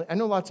speaking generally. I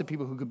know lots of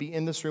people who could be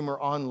in this room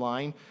or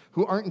online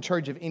who aren't in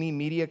charge of any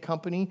media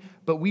company,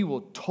 but we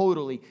will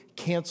totally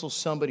cancel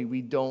somebody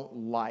we don't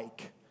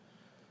like.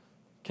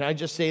 Can I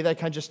just say that?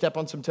 Can I just step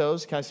on some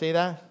toes? Can I say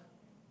that?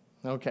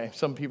 Okay,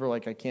 some people are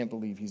like, "I can't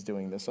believe he's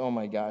doing this. Oh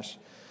my gosh."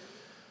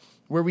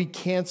 Where we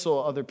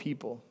cancel other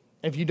people.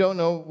 If you don't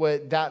know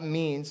what that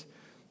means,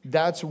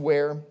 that's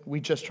where we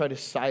just try to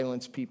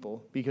silence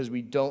people because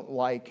we don't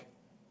like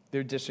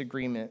their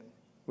disagreement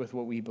with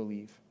what we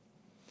believe.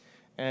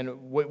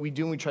 And what we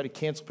do when we try to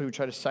cancel people, we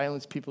try to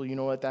silence people, you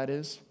know what that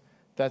is?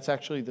 That's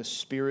actually the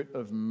spirit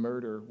of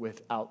murder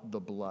without the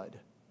blood,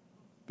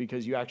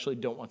 because you actually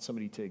don't want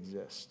somebody to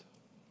exist.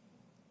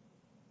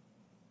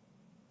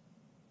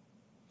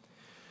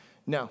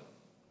 Now,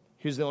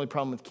 here's the only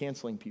problem with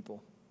canceling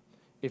people.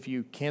 If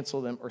you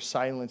cancel them or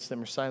silence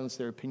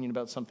their opinion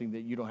about something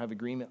that you don't have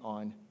agreement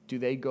on, do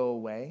they go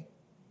away?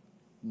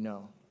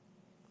 No.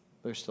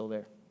 They're still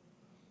there.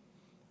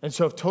 And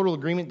so if total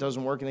agreement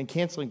doesn't work and then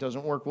canceling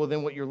doesn't work, well,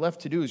 then what you're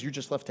left to do is you're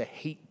just left to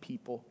hate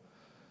people.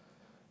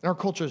 And our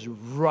culture is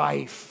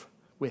rife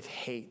with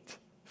hate,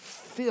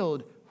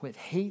 filled with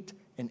hate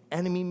and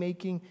enemy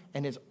making,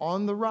 and is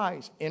on the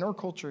rise in our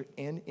culture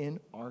and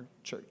in our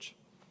church.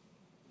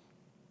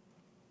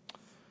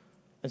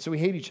 And so we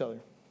hate each other.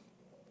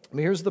 I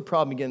mean, here's the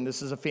problem again.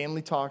 This is a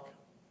family talk.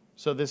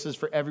 So this is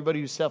for everybody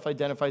who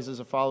self-identifies as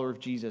a follower of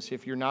Jesus.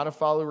 If you're not a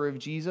follower of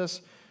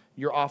Jesus,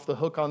 you're off the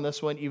hook on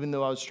this one, even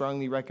though I would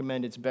strongly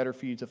recommend it's better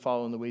for you to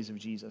follow in the ways of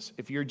Jesus.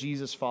 If you're a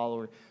Jesus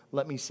follower,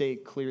 let me say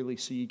it clearly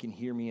so you can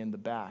hear me in the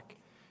back.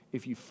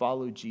 If you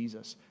follow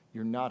Jesus,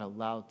 you're not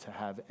allowed to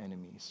have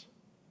enemies.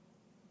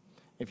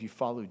 If you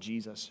follow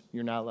Jesus,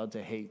 you're not allowed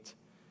to hate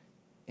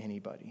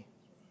anybody.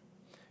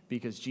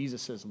 Because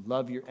Jesus says,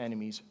 love your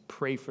enemies,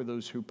 pray for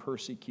those who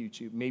persecute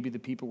you. Maybe the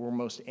people we're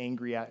most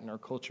angry at in our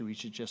culture, we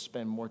should just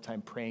spend more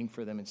time praying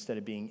for them instead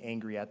of being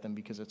angry at them,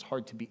 because it's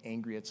hard to be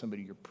angry at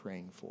somebody you're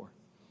praying for.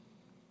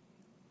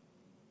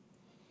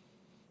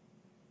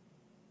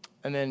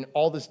 And then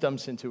all this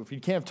dumps into, if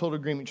you can't have total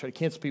agreement, try to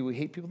cancel people, we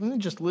hate people, then it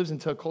just lives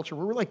into a culture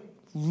where we're like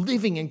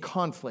living in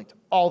conflict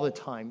all the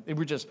time.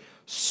 We're just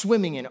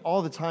swimming in it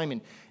all the time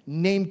and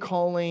name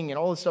calling and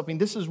all this stuff. I mean,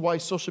 this is why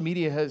social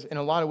media has, in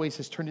a lot of ways,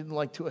 has turned into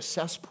like to a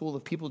cesspool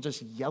of people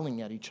just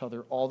yelling at each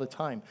other all the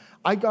time.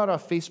 I got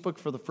off Facebook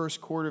for the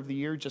first quarter of the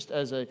year just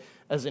as an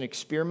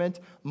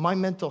experiment. My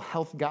mental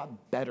health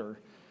got better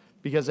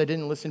because I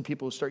didn't listen to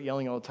people who start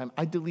yelling all the time.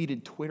 I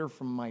deleted Twitter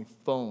from my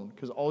phone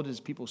because all it is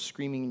people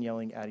screaming and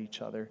yelling at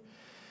each other.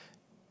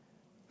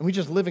 And we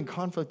just live in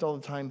conflict all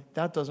the time.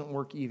 That doesn't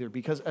work either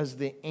because as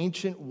the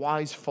ancient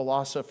wise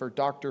philosopher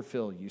Dr.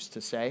 Phil used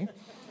to say,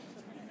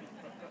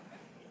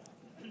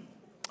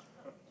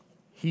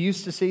 he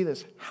used to say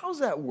this, how's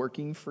that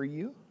working for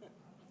you?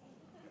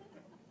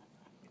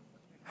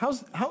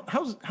 How's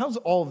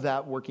all of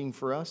that working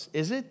for us?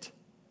 Is it?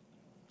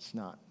 It's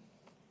not.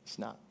 It's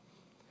not.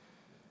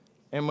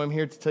 And what I'm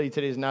here to tell you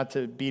today is not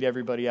to beat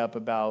everybody up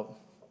about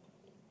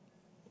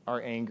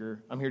our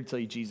anger. I'm here to tell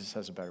you Jesus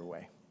has a better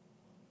way.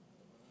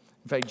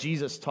 In fact,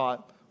 Jesus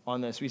taught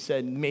on this. We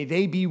said, may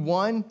they be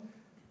one.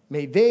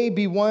 May they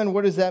be one.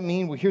 What does that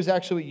mean? Well, here's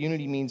actually what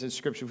unity means in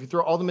Scripture. If we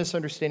throw all the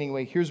misunderstanding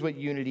away, here's what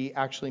unity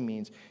actually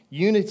means.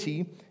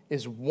 Unity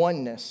is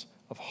oneness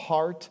of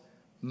heart,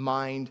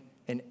 mind,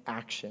 and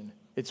action.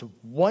 It's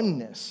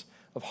oneness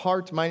of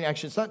heart, mind, and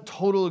action. It's not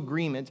total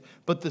agreement,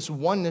 but this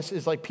oneness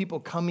is like people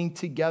coming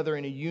together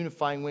in a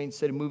unifying way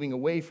instead of moving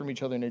away from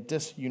each other in a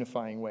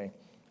disunifying way.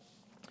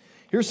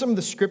 Here's some of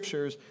the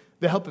scriptures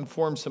that help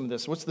inform some of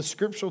this. What's the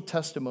scriptural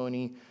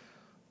testimony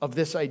of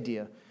this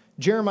idea?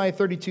 Jeremiah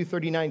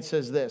 32:39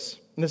 says this,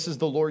 and this is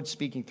the Lord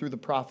speaking through the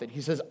prophet.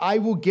 He says, I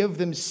will give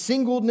them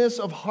singleness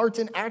of heart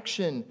and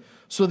action,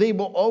 so they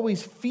will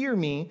always fear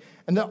me,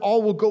 and that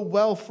all will go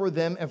well for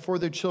them and for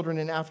their children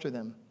and after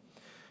them.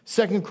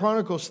 2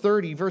 Chronicles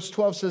 30, verse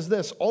 12 says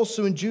this,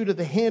 also in Judah,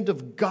 the hand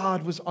of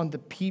God was on the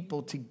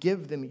people to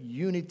give them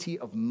unity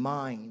of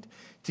mind,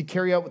 to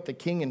carry out what the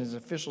king and his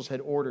officials had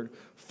ordered,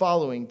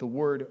 following the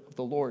word of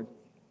the Lord.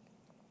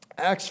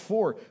 Acts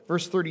 4,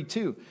 verse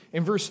 32.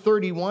 In verse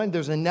 31,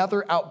 there's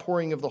another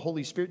outpouring of the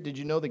Holy Spirit. Did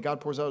you know that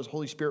God pours out his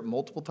Holy Spirit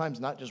multiple times,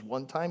 not just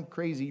one time?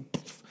 Crazy.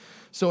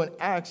 So in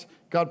Acts,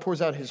 God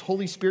pours out his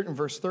Holy Spirit in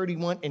verse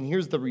 31, and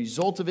here's the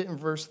result of it in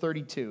verse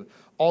 32.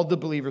 All the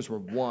believers were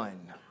one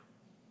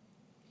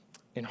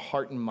in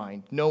heart and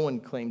mind. No one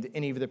claimed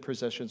any of their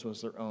possessions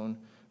was their own,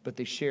 but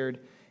they shared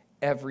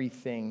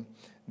everything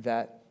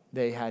that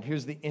they had.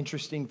 Here's the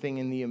interesting thing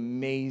and the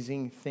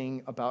amazing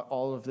thing about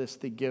all of this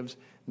that gives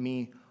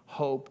me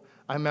hope.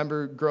 I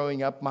remember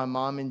growing up, my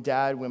mom and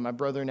dad, when my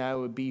brother and I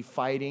would be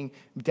fighting,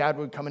 dad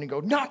would come in and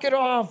go, knock it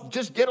off,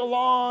 just get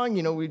along.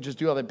 You know, we'd just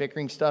do all that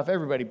bickering stuff.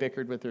 Everybody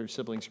bickered with their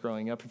siblings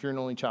growing up. If you're an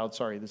only child,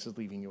 sorry, this is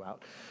leaving you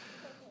out.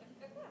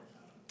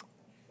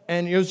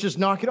 And it was just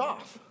knock it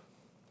off.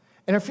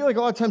 And I feel like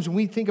a lot of times when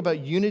we think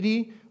about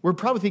unity, we're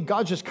probably think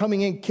God's just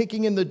coming in,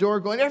 kicking in the door,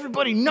 going,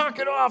 everybody knock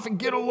it off and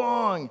get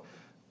along.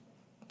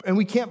 And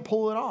we can't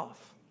pull it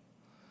off.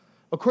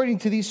 According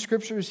to these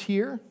scriptures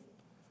here,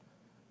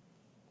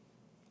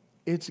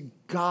 it's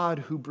God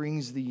who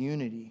brings the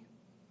unity.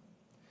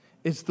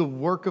 It's the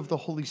work of the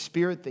Holy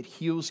Spirit that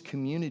heals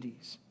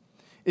communities.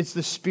 It's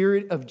the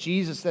Spirit of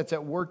Jesus that's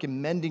at work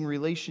in mending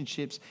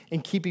relationships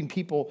and keeping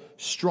people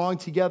strong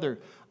together.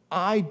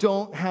 I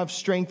don't have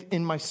strength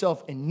in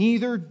myself, and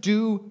neither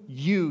do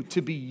you,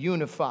 to be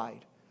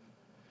unified.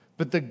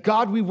 But the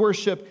God we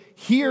worship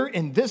here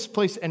in this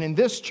place and in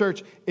this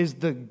church is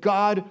the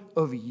God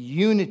of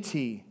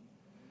unity.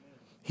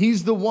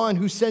 He's the one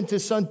who sent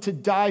his son to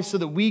die so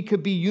that we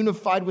could be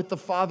unified with the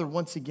Father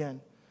once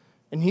again.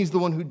 And he's the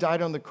one who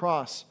died on the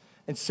cross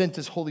and sent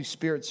his Holy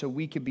Spirit so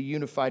we could be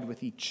unified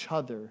with each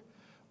other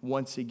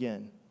once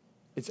again.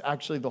 It's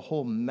actually the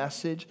whole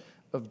message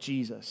of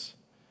Jesus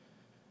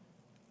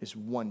is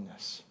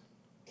oneness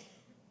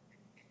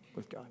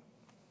with God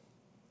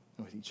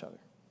and with each other.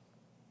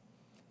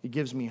 It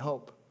gives me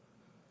hope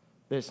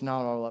that it's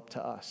not all up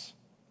to us,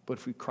 but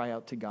if we cry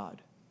out to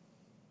God,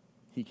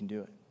 he can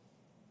do it.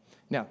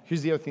 Now,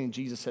 here's the other thing that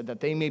Jesus said,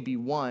 that they may be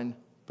one,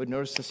 but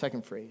notice the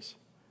second phrase,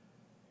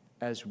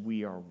 as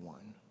we are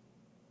one.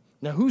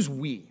 Now, who's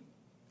we?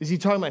 Is he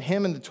talking about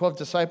him and the 12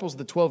 disciples,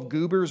 the 12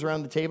 goobers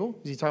around the table?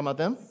 Is he talking about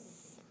them?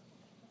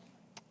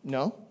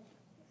 No.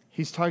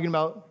 He's talking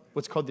about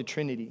what's called the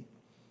Trinity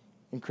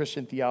in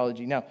Christian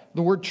theology. Now,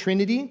 the word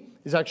Trinity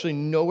is actually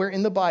nowhere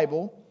in the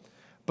Bible,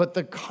 but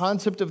the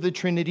concept of the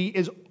Trinity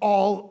is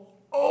all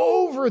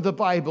over the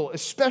Bible,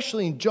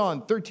 especially in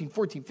John 13,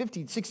 14,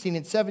 15, 16,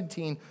 and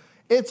 17.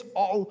 It's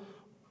all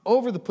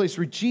over the place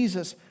where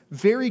Jesus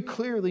very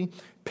clearly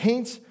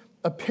paints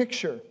a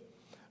picture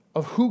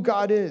of who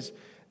God is,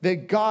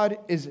 that God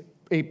is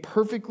a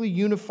perfectly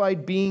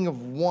unified being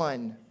of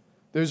one.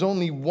 There's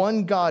only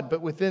one God,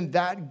 but within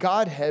that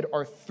Godhead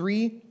are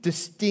three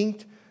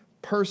distinct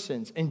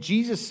persons. And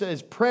Jesus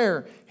says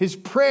his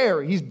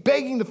prayer, he's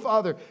begging the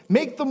Father,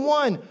 make them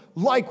one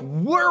like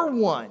we're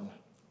one.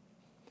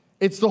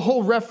 It's the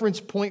whole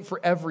reference point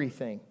for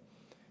everything.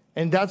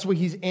 And that's what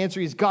he's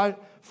answering is, God,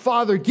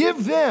 Father,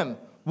 give them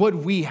what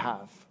we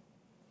have.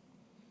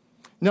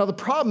 Now, the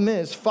problem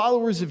is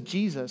followers of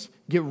Jesus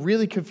get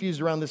really confused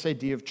around this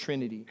idea of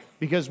Trinity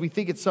because we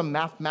think it's some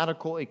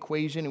mathematical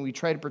equation and we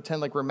try to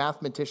pretend like we're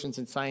mathematicians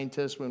and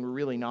scientists when we're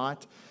really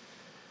not.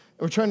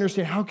 And we're trying to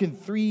understand how can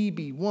 3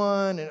 be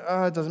 1 and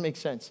it doesn't make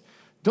sense.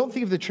 Don't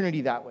think of the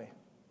Trinity that way.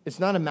 It's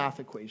not a math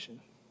equation.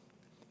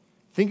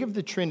 Think of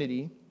the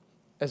Trinity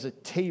as a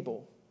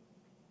table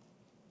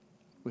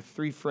with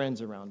 3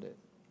 friends around it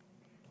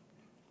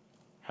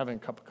having a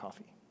cup of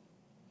coffee.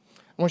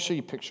 I want to show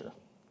you a picture.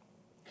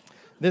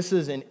 This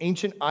is an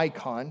ancient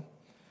icon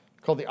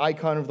called the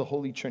icon of the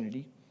Holy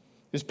Trinity.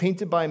 It was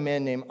painted by a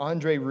man named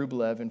Andrei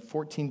Rublev in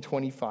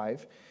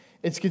 1425.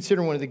 He was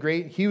considered one of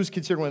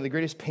the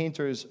greatest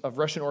painters of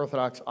Russian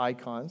Orthodox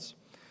icons.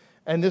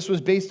 And this was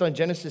based on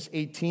Genesis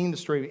 18, the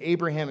story of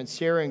Abraham and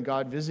Sarah and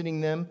God visiting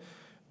them.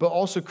 But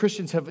also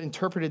Christians have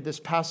interpreted this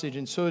passage,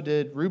 and so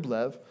did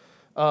Rublev,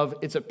 of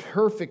it's a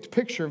perfect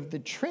picture of the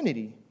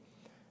Trinity.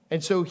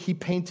 And so he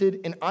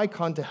painted an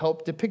icon to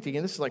help depict it.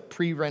 And this is like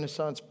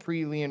pre-Renaissance,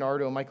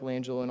 pre-Leonardo,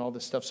 Michelangelo, and all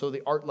this stuff. So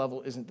the art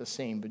level isn't the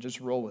same, but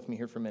just roll with me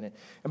here for a minute.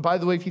 And by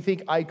the way, if you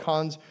think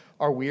icons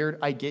are weird,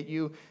 I get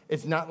you.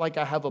 It's not like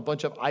I have a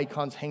bunch of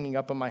icons hanging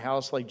up in my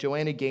house. Like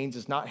Joanna Gaines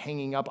is not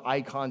hanging up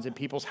icons in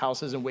people's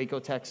houses in Waco,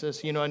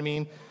 Texas. You know what I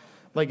mean?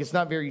 Like it's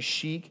not very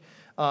chic.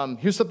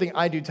 Here's something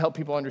I do to help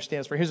people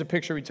understand. So here's a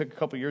picture we took a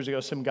couple years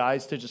ago, some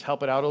guys to just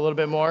help it out a little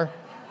bit more.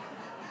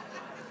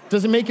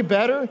 Does it make it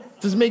better?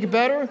 Does it make it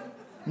better?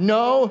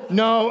 No,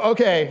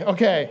 okay. All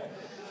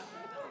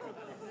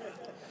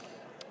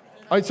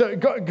right, so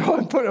go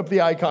and put up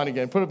the icon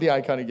again.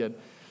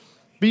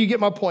 But you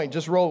get my point.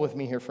 Just roll with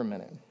me here for a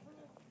minute.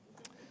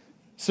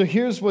 So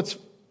here's what's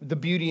the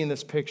beauty in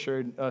this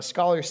picture.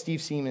 Scholar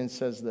Steve Siemens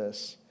says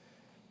this,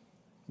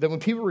 that when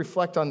people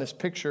reflect on this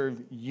picture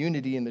of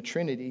unity in the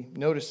Trinity,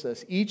 notice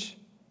this. Each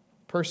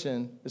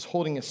person is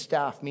holding a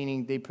staff,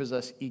 meaning they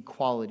possess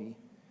equality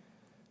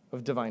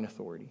of divine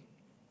authority.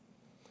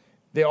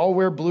 They all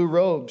wear blue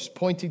robes,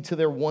 pointing to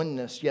their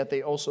oneness, yet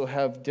they also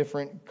have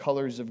different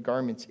colors of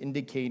garments,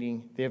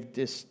 indicating they have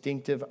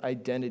distinctive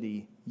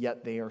identity,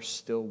 yet they are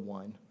still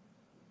one.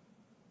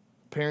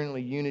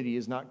 Apparently, unity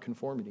is not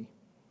conformity.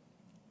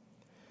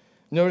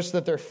 Notice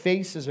that their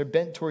faces are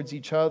bent towards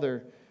each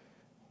other,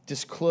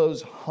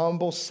 disclose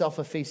humble,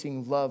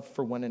 self-effacing love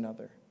for one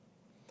another.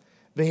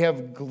 They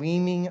have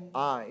gleaming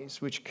eyes,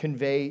 which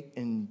convey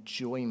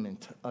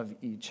enjoyment of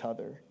each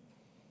other.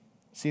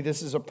 See,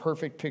 this is a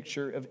perfect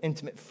picture of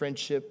intimate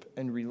friendship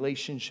and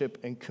relationship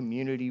and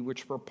community,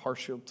 which we're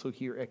partial to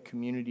here at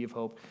Community of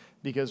Hope,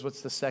 because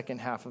what's the second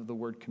half of the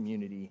word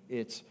community?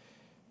 It's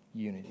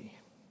unity.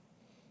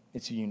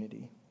 It's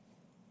unity.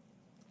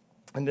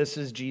 And this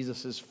is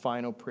Jesus'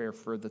 final prayer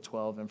for the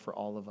 12 and for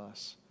all of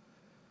us,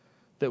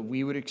 that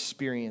we would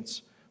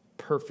experience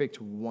perfect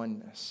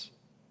oneness,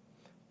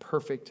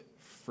 perfect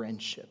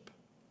friendship,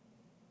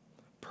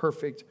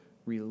 perfect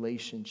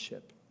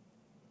relationship.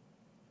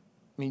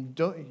 I mean,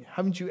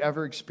 haven't you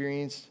ever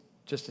experienced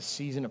just a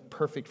season of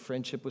perfect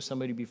friendship with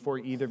somebody before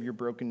either of your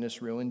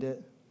brokenness ruined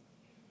it?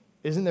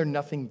 Isn't there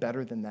nothing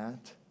better than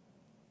that?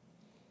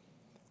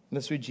 And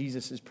that's what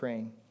Jesus is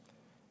praying,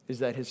 is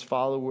that his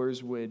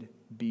followers would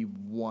be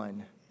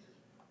one,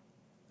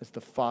 as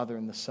the Father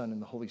and the Son and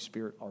the Holy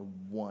Spirit are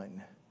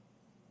one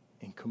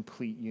in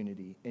complete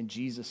unity. And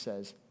Jesus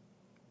says,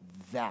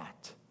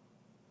 that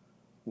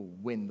will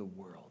win the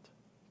world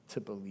to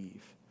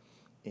believe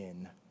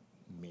in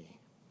me.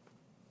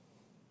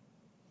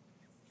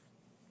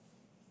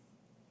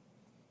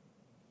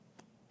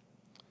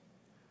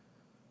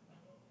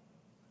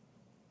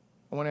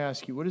 I want to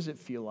ask you, what does it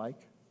feel like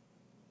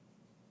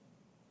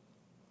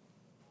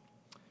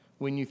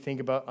when you think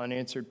about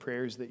unanswered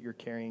prayers that you're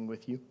carrying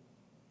with you?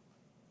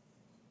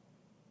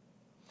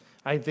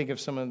 I think of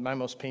some of my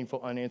most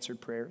painful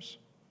unanswered prayers.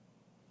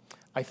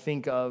 I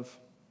think of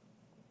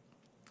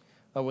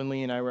when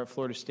Lee and I were at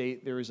Florida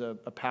State, there was a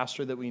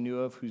pastor that we knew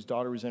of whose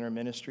daughter was in our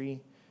ministry.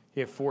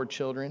 He had 4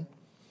 children,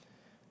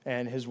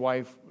 and he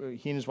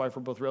and his wife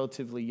were both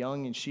relatively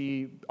young, and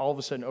she all of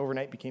a sudden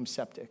overnight became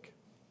septic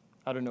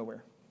out of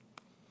nowhere.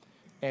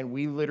 And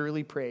we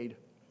literally prayed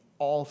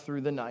all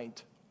through the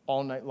night,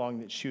 all night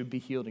long, that she would be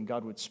healed and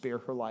God would spare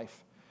her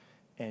life.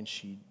 And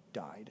she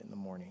died in the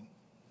morning.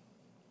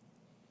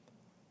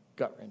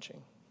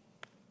 Gut-wrenching.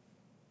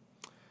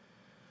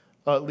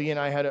 Lee and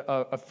I had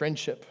a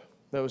friendship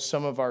that was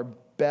some of our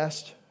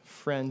best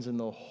friends in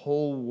the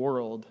whole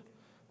world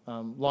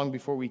long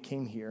before we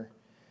came here.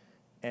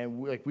 And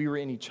we were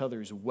in each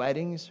other's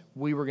weddings.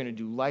 We were going to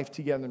do life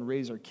together and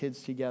raise our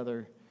kids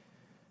together.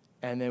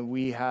 And then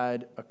we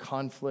had a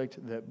conflict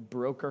that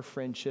broke our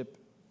friendship,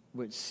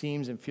 which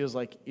seems and feels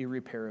like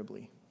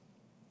irreparably.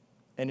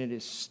 And it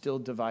is still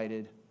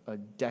divided a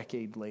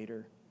decade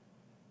later.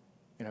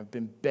 And I've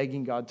been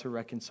begging God to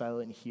reconcile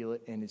it and heal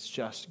it, and it's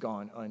just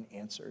gone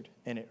unanswered.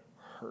 And it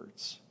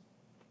hurts.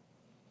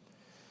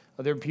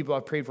 There are people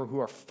I've prayed for who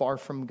are far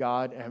from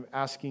God, and I'm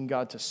asking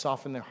God to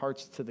soften their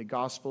hearts to the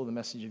gospel, the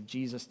message of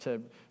Jesus,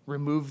 to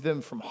remove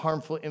them from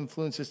harmful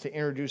influences, to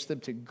introduce them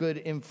to good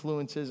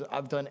influences.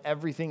 I've done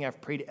everything,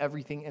 I've prayed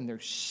everything, and they're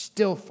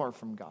still far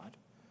from God.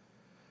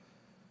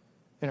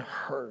 And it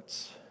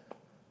hurts.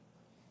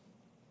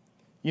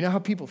 You know how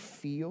people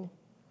feel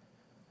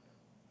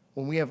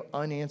when we have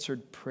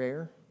unanswered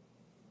prayer?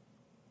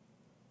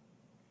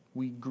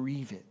 We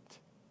grieve it.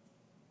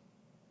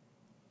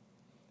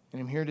 And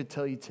I'm here to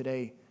tell you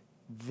today,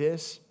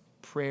 this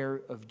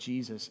prayer of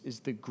Jesus is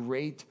the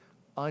great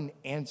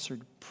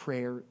unanswered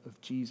prayer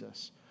of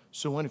Jesus.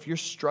 So if you're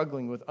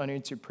struggling with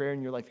unanswered prayer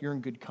in your life, you're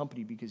in good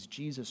company because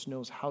Jesus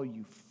knows how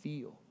you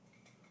feel.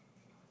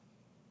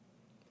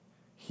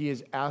 He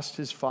has asked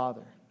his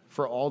Father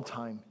for all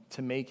time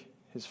to make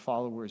his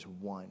followers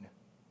one,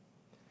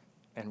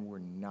 and we're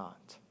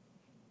not.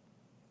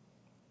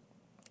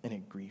 And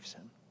it grieves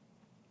him.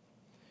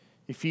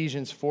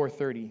 Ephesians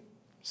 4:30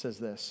 says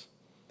this,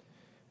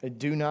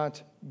 "Do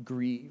not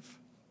grieve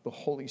the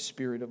Holy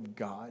Spirit of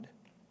God,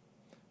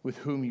 with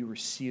whom you were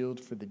sealed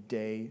for the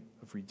day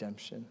of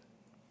redemption."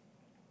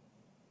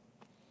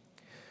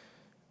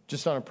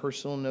 Just on a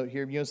personal note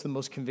here, you know what's the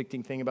most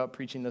convicting thing about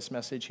preaching this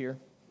message here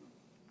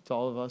to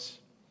all of us?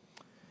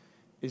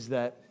 Is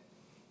that,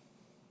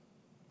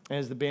 and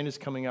as the band is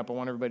coming up, I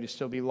want everybody to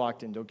still be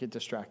locked in. Don't get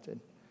distracted.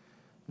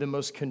 The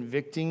most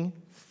convicting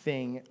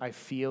thing I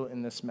feel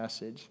in this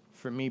message,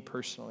 for me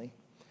personally,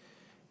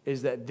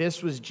 is that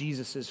this was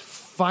Jesus'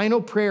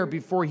 final prayer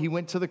before he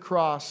went to the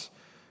cross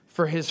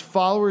for his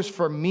followers,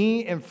 for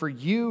me and for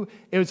you.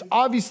 It was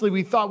obviously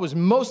we thought was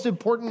most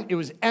important. It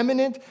was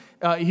eminent.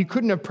 He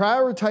couldn't have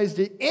prioritized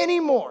it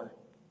anymore.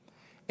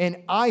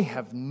 And I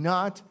have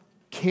not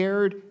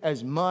cared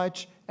as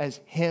much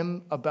as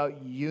him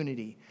about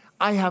unity.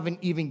 I haven't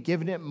even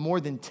given it more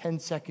than 10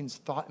 seconds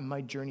thought in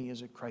my journey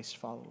as a Christ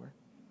follower.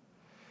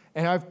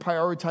 And I've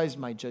prioritized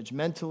my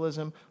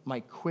judgmentalism,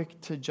 my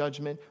quick to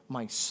judgment,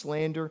 my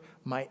slander,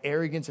 my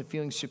arrogance of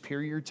feeling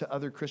superior to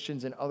other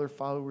Christians and other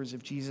followers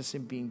of Jesus,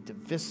 and being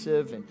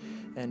divisive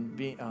and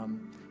being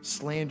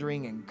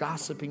slandering and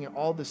gossiping and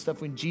all this stuff.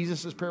 When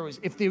Jesus' prayer was,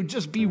 if they would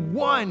just be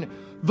one,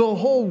 the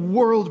whole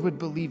world would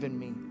believe in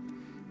me.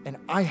 And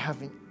I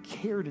haven't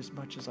cared as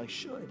much as I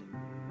should.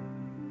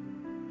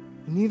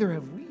 And neither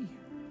have we.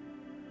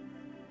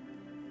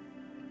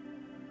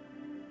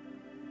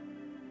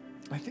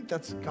 I think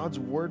that's God's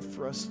word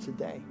for us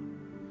today.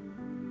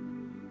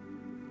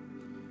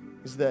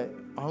 Is that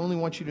I only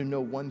want you to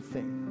know one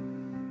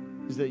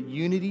thing. Is that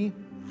unity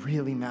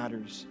really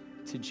matters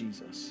to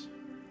Jesus.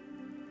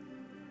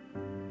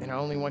 And I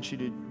only want you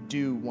to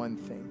do one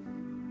thing.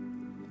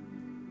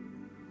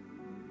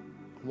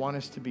 I want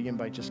us to begin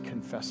by just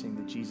confessing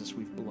that Jesus,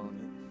 we've blown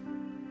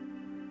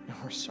it.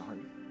 And we're sorry.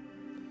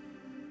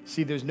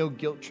 See, there's no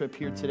guilt trip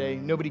here today.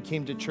 Nobody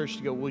came to church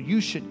to go, well,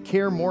 you should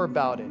care more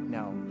about it.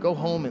 Now, go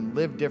home and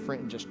live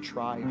different and just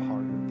try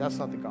harder. That's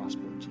not the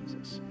gospel of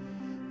Jesus.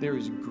 There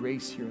is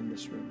grace here in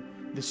this room.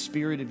 The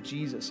Spirit of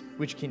Jesus,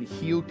 which can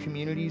heal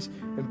communities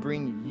and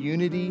bring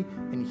unity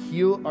and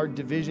heal our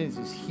divisions,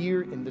 is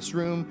here in this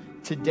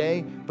room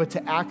today. But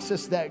to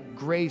access that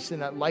grace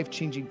and that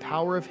life-changing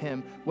power of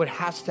him, what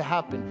has to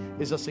happen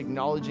is us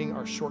acknowledging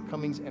our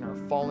shortcomings and our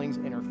fallings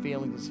and our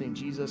failings and saying,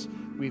 Jesus,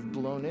 we've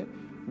blown it.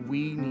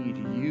 We need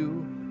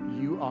you.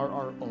 You are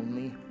our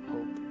only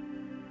hope.